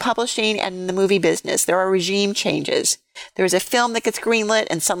in both publishing and in the movie business, there are regime changes. There was a film that gets greenlit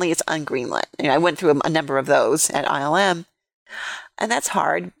and suddenly it's ungreenlit. I went through a number of those at ILM, and that's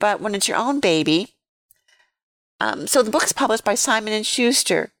hard. But when it's your own baby, so the book's published by Simon &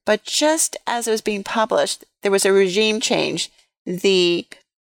 Schuster, but just as it was being published, there was a regime change. The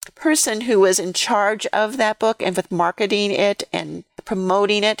person who was in charge of that book and with marketing it and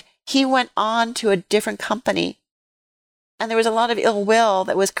promoting it, he went on to a different company. And there was a lot of ill will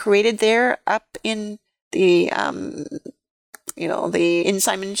that was created there up in the, in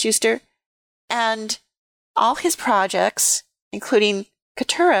Simon & Schuster. And all his projects, including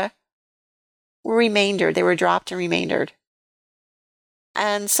Katura, were remaindered. They were dropped and remaindered.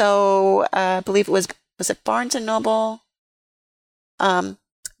 And so I believe it was it Barnes & Noble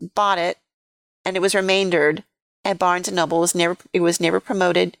bought it, and it was remaindered at Barnes & Noble. It was never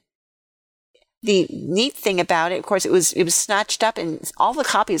promoted. The neat thing about it, of course, it was snatched up, and all the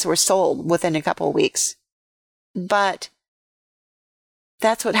copies were sold within a couple of weeks. But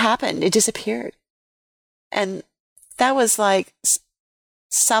that's what happened. It disappeared. And that was like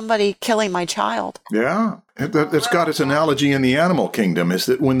somebody killing my child. Yeah. It's got its analogy in the animal kingdom, is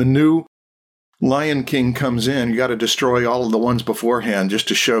that when the new Lion King comes in, you got to destroy all of the ones beforehand just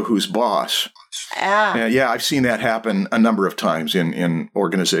to show who's boss. Yeah, I've seen that happen a number of times in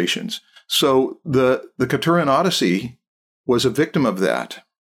organizations. So the Katuran Odyssey was a victim of that.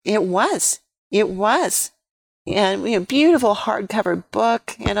 It was. And beautiful hardcover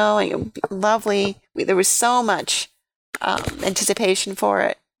book, lovely. There was so much anticipation for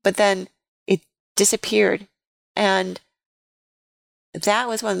it, but then it disappeared. And that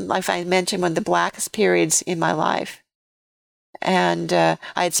was when, like I mentioned, one of the blackest periods in my life. And I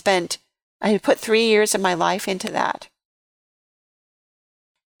had put 3 years of my life into that.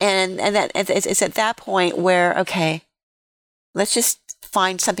 And that it's at that point where, okay, let's just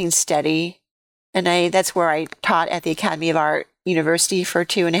find something steady. And that's where I taught at the Academy of Art University for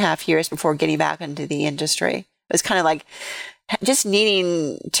 2.5 years before getting back into the industry. It was kind of like just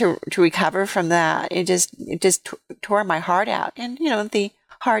needing to recover from that. It just tore my heart out. And, the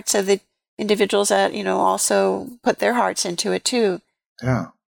hearts of the individuals that, also put their hearts into it too. Yeah.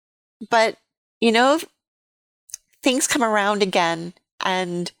 But, things come around again.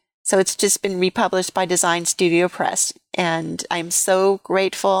 And so it's just been republished by Design Studio Press. And I'm so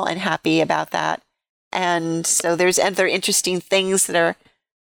grateful and happy about that. And so there's other interesting things that are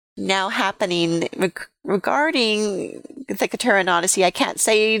now happening regarding the Katuran Odyssey. I can't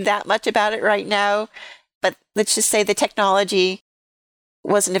say that much about it right now, but let's just say the technology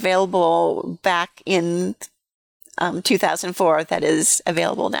wasn't available back in 2004 that is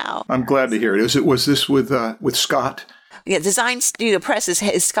available now. I'm glad to hear it. Was this with Scott? Yeah, Design Studio Press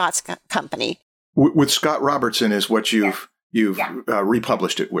is Scott's company. With Scott Robertson is what you've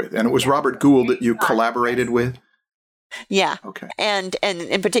republished it with, and it was Robert Gould that you collaborated with. Yeah. Okay. And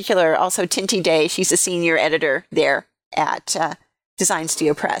in particular, also Tinty Day. She's a senior editor there at Design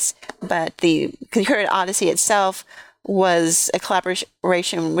Studio Press. But the Katuran Odyssey itself was a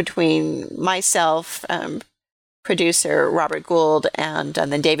collaboration between myself, producer Robert Gould, and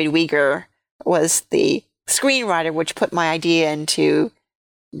then David Weger was the screenwriter, which put my idea into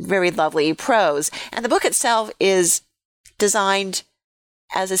very lovely prose. And the book itself is designed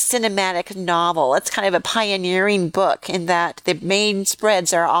as a cinematic novel. It's kind of a pioneering book in that the main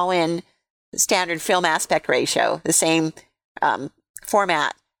spreads are all in standard film aspect ratio, the same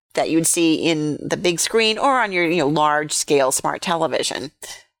format that you would see in the big screen or on your large scale smart television.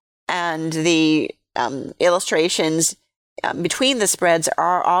 And the illustrations between the spreads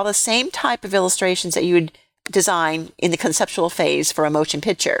are all the same type of illustrations that you would design in the conceptual phase for a motion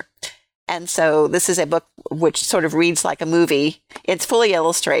picture. And so this is a book which sort of reads like a movie. It's fully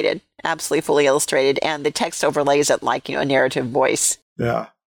illustrated, absolutely fully illustrated, and the text overlays it like, a narrative voice. Yeah.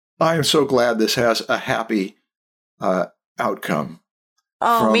 I am so glad this has a happy outcome.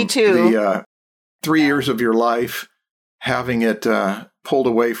 Oh, me too. The 3 years of your life, having it pulled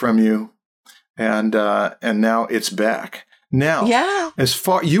away from you, and now it's back. Now, as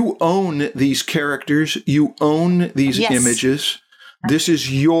far you own these characters, you own these images. This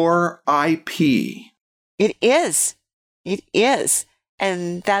is your IP. It is. It is.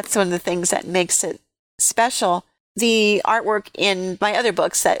 And that's one of the things that makes it special. The artwork in my other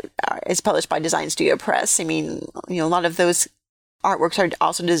books that is published by Design Studio Press, a lot of those artworks are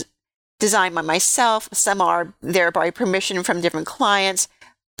also designed by myself. Some are there by permission from different clients.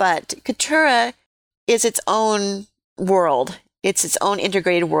 But Katura is its own world. It's its own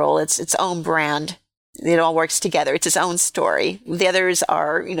integrated world. It's its own brand. It all works together. It's its own story. The others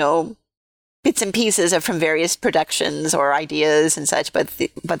are, bits and pieces from various productions or ideas and such. But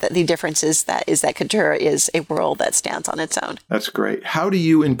the difference is that Kultura is a world that stands on its own. That's great. How do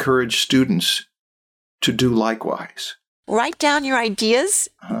you encourage students to do likewise? Write down your ideas.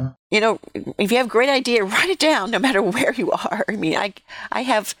 Uh-huh. If you have a great idea, write it down no matter where you are. I mean, I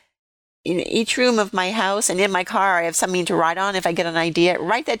have in each room of my house and in my car, I have something to write on. If I get an idea,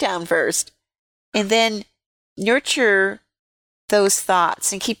 write that down first. And then nurture those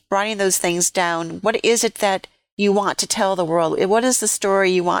thoughts and keep writing those things down. What is it that you want to tell the world? What is the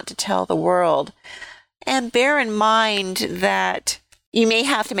story you want to tell the world? And bear in mind that you may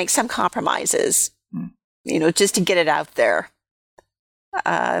have to make some compromises, just to get it out there.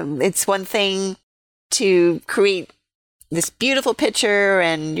 It's one thing to create this beautiful picture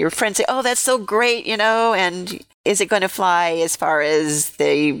and your friends say, oh, that's so great, and is it going to fly as far as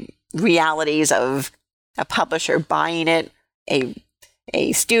the realities of a publisher buying it,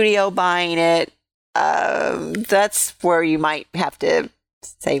 a studio buying it? That's where you might have to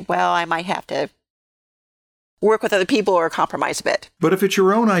say, well, I might have to work with other people or compromise a bit. But if it's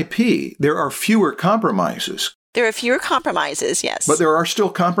your own IP, there are fewer compromises. There are fewer compromises, yes. But there are still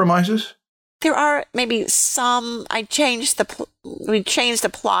compromises? There are maybe some. We changed the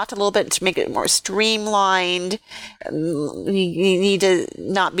plot a little bit to make it more streamlined. You need to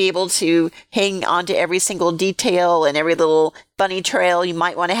not be able to hang on to every single detail and every little bunny trail you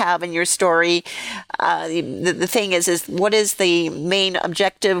might want to have in your story. The thing is what is the main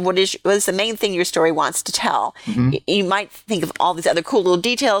objective? What is the main thing your story wants to tell? Mm-hmm. You might think of all these other cool little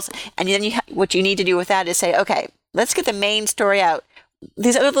details, and then what you need to do with that is say, okay, let's get the main story out.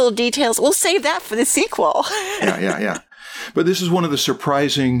 These other little details, we'll save that for the sequel. Yeah. But this is one of the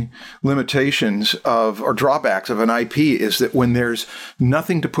surprising limitations or drawbacks of an IP is that when there's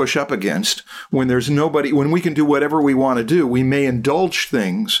nothing to push up against, when we can do whatever we want to do, we may indulge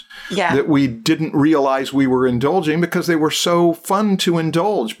things that we didn't realize we were indulging because they were so fun to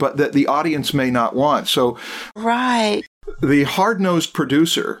indulge, but that the audience may not want. So right. The hard-nosed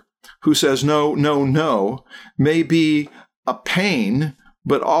producer who says no, no, no may be a pain,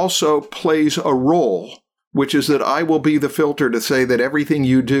 but also plays a role, which is that I will be the filter to say that everything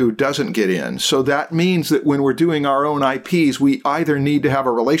you do doesn't get in. So that means that when we're doing our own IPs, we either need to have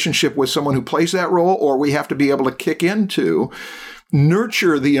a relationship with someone who plays that role, or we have to be able to kick into,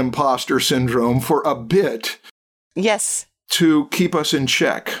 nurture the imposter syndrome for a bit. Yes. To keep us in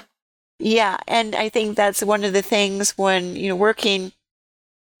check. Yeah, and I think that's one of the things when, working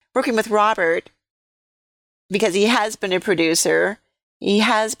with Robert, because he has been a producer, he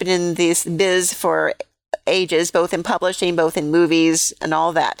has been in this biz for ages, both in publishing, both in movies and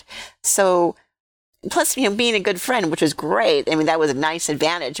all that. So, plus, being a good friend, which was great. I mean, that was a nice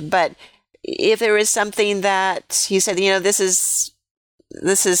advantage. But if there was something that he said, this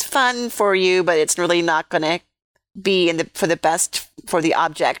is fun for you, but it's really not going to be for the best for the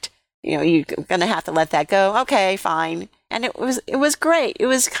object, you're going to have to let that go. Okay, fine. And it was great. It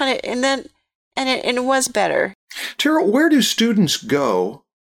was kind of, and it was better. Terryl, where do students go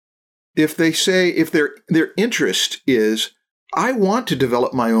if their interest is, I want to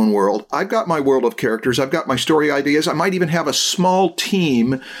develop my own world. I've got my world of characters. I've got my story ideas. I might even have a small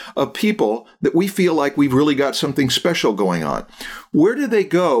team of people that we feel like we've really got something special going on. Where do they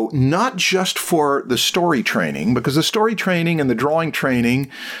go? Not just for the story training, because the story training and the drawing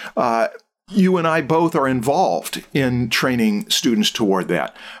training, you and I both are involved in training students toward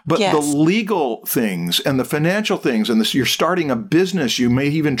that. But yes. The legal things and the financial things, and you're starting a business, you may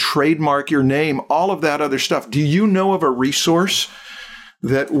even trademark your name, all of that other stuff. Do you know of a resource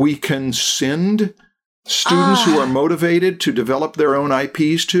that we can send students who are motivated to develop their own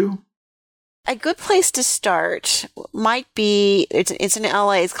IPs to? A good place to start might be, it's in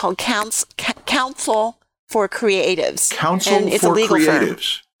LA, it's called Council for Creatives. Council for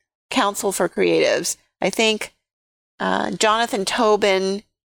Creatives. Firm. Council for Creatives. I think Jonathan Tobin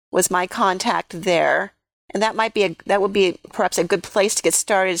was my contact there, and that would be perhaps a good place to get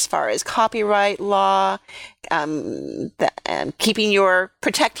started as far as copyright law, protecting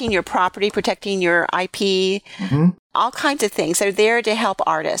your property, protecting your IP, all kinds of things. They're there to help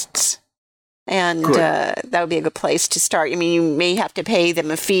artists, and that would be a good place to start. I mean, you may have to pay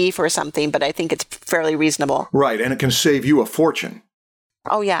them a fee for something, but I think it's fairly reasonable. Right, and it can save you a fortune.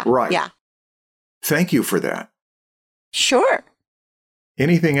 Oh, yeah. Right. Yeah. Thank you for that. Sure.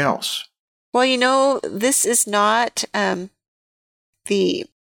 Anything else? Well, this is not the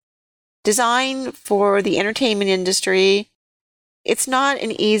design for the entertainment industry. It's not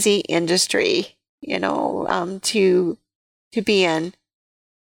an easy industry, to be in.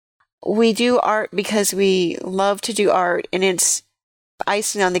 We do art because we love to do art, and it's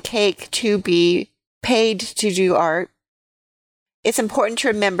icing on the cake to be paid to do art. It's important to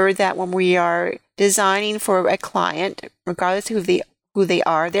remember that when we are designing for a client, regardless of who they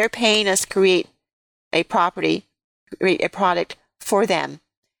are, they're paying us to create a property, create a product for them.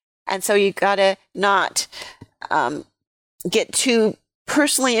 And so you gotta not get too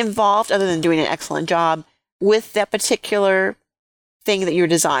personally involved, other than doing an excellent job with that particular thing that you're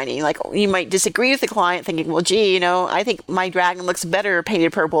designing. Like, you might disagree with the client, thinking, well, gee, I think my dragon looks better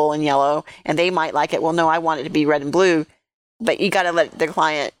painted purple and yellow, and they might like it. Well, no, I want it to be red and blue. But you got to let the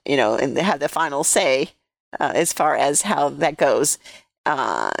client, and have the final say as far as how that goes.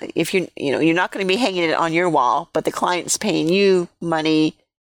 If you're not going to be hanging it on your wall, but the client's paying you money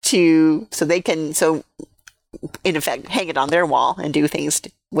so they can, in effect, hang it on their wall and do things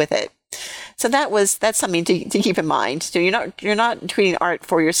with it. So that's something to keep in mind. So you're not treating art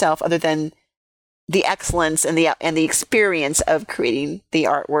for yourself, other than the excellence and the experience of creating the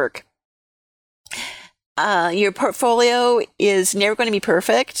artwork. Your portfolio is never going to be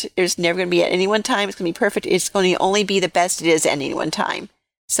perfect. There's never going to be at any one time it's going to be perfect. It's going to only be the best it is at any one time.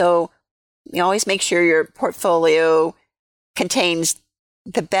 So you always make sure your portfolio contains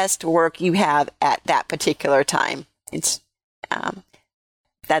the best work you have at that particular time. It's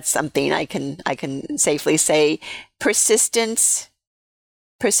that's something I can safely say. Persistence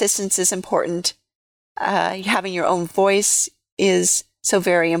is important. Having your own voice is so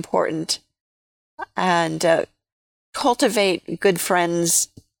very important. And cultivate good friends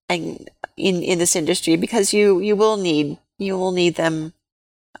in this industry, because you will need them,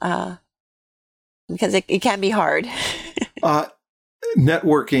 because it can be hard.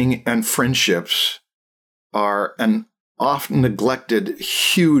 Networking and friendships are an often neglected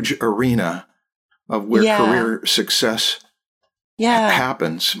huge arena of where career success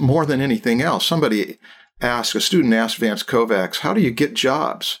happens more than anything else. A student asked Vance Kovacs, how do you get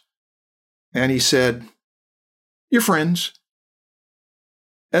jobs? And he said, your friends.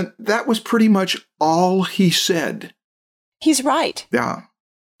 And that was pretty much all he said. He's right. Yeah.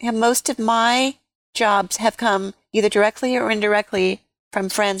 And most of my jobs have come either directly or indirectly from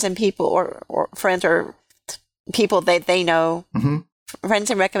friends and people, or friends or people that they know, friends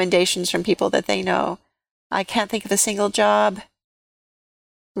and recommendations from people that they know. I can't think of a single job,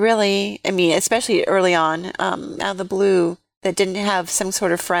 really. I mean, especially early on, out of the blue, that didn't have some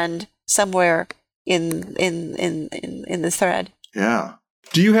sort of friend somewhere in the thread. Yeah.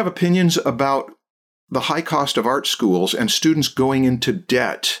 Do you have opinions about the high cost of art schools and students going into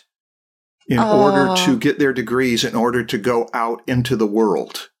debt in order to get their degrees, in order to go out into the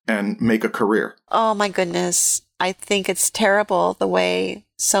world and make a career? Oh, my goodness. I think it's terrible the way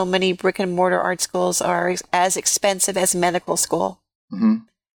so many brick and mortar art schools are as expensive as medical school. Mm-hmm.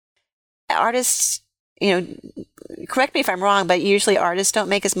 Artists, correct me if I'm wrong, but usually artists don't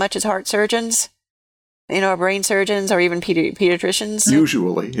make as much as heart surgeons, or brain surgeons, or even pediatricians.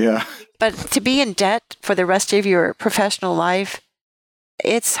 Usually, yeah. But to be in debt for the rest of your professional life,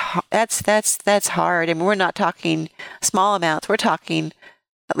 that's hard. I mean, we're not talking small amounts. We're talking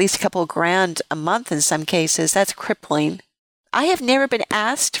at least a couple of grand a month in some cases. That's crippling. I have never been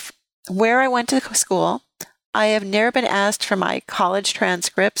asked where I went to school. I have never been asked for my college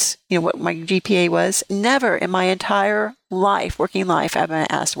transcripts, what my GPA was. Never in my entire life, working life, have I been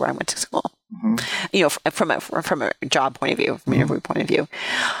asked where I went to school. Mm-hmm. From a job point of view, from an interview point of view.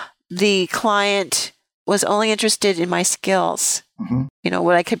 The client was only interested in my skills,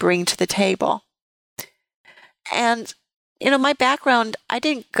 what I could bring to the table. And, my background, I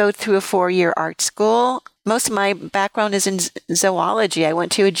didn't go through a 4-year art school. Most of my background is in zoology. I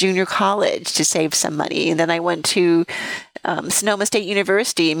went to a junior college to save some money. And then I went to Sonoma State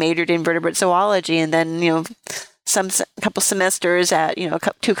University, majored in vertebrate zoology. And then, a couple semesters at, a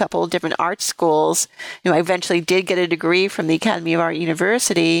couple different art schools. I eventually did get a degree from the Academy of Art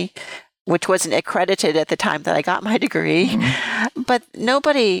University, which wasn't accredited at the time that I got my degree. Mm-hmm. But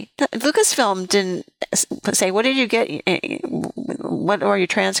Lucasfilm didn't say, what did you get? What are your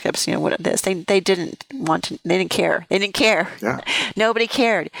transcripts? What are this? They didn't want to, they didn't care. They didn't care. Yeah. Nobody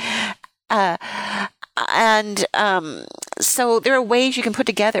cared. So there are ways you can put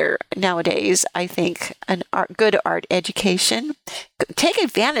together nowadays, I think, good art education. Take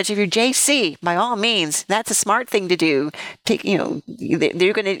advantage of your JC, by all means. That's a smart thing to do.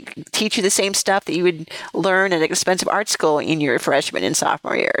 They're going to teach you the same stuff that you would learn at an expensive art school in your freshman and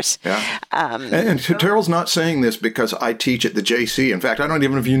sophomore years. Yeah. And Terrell's not saying this because I teach at the JC. In fact, I don't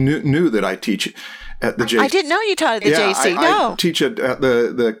even know if you knew that I teach at the JC. I didn't know you taught at the JC. No. I teach at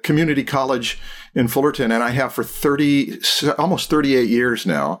the community college in Fullerton, and I have for almost 38 years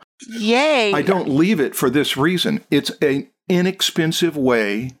now. Yay. I don't leave it for this reason. It's an inexpensive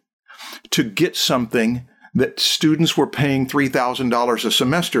way to get something that students were paying $3,000 a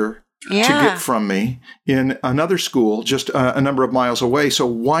semester to get from me in another school just a number of miles away. So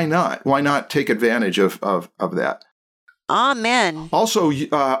why not? Why not take advantage of that? Amen. Also,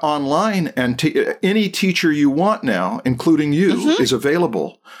 online and any teacher you want now, including you, is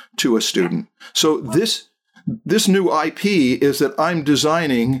available to a student. So this new IP is that I'm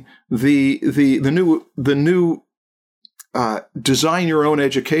designing the new design your own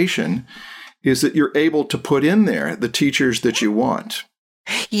education is that you're able to put in there the teachers that you want.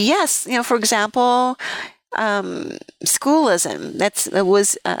 Yes, for example, schoolism that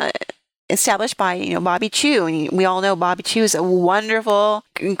was established by Bobby Chiu, and we all know Bobby Chiu is a wonderful,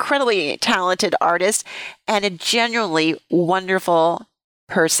 incredibly talented artist and a genuinely wonderful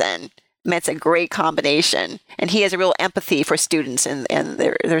person. It's a great combination, and he has a real empathy for students and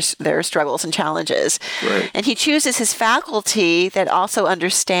their struggles and challenges. Right. And he chooses his faculty that also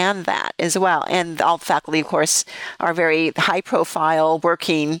understand that as well. And all faculty, of course, are very high-profile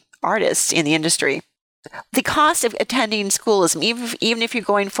working artists in the industry. The cost of attending schoolism, even if you're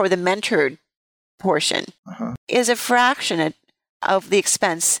going for the mentored portion, is a fraction of the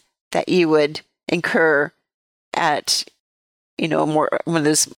expense that you would incur at one of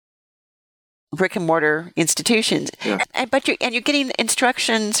those brick and mortar institutions. Yeah. But you're getting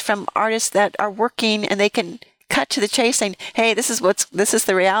instructions from artists that are working, and they can cut to the chase, saying, "Hey, this is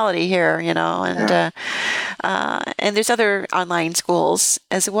the reality here," and and there's other online schools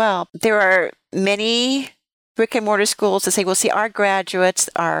as well. There are many brick and mortar schools that say, "Well, see, our graduates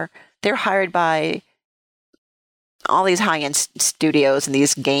they're hired by all these high-end studios and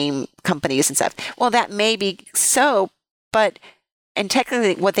these game companies and stuff." Well, that may be so, and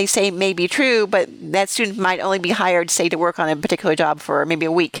technically what they say may be true, but that student might only be hired, say, to work on a particular job for maybe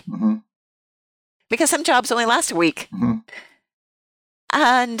a week. Mm-hmm. Because some jobs only last a week. Mm-hmm.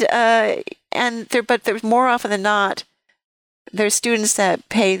 But there's more often than not, there's students that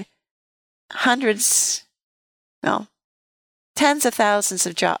pay tens of thousands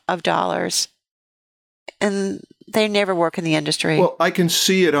of dollars, and they never work in the industry. Well, I can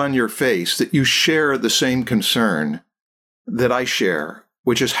see it on your face that you share the same concern that I share,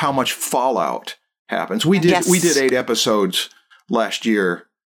 which is how much fallout happens. We did 8 episodes last year,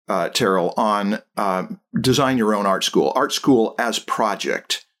 Terrell, on Design Your Own Art School as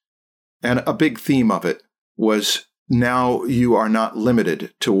project. And a big theme of it was now you are not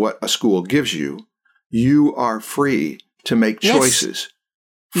limited to what a school gives you. You are free to make choices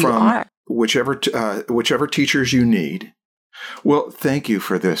from whichever teachers you need. Well, thank you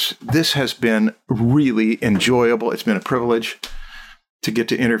for this. This has been really enjoyable. It's been a privilege to get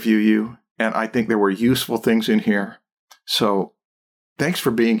to interview you, and I think there were useful things in here. So thanks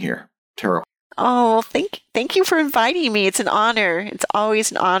for being here, Terrell. Oh, thank you for inviting me. It's an honor. It's always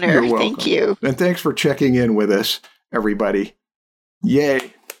an honor. You're welcome. Thank you. And thanks for checking in with us, everybody.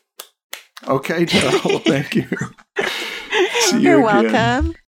 Yay. Okay, Terrell, thank you. See you You're again. welcome.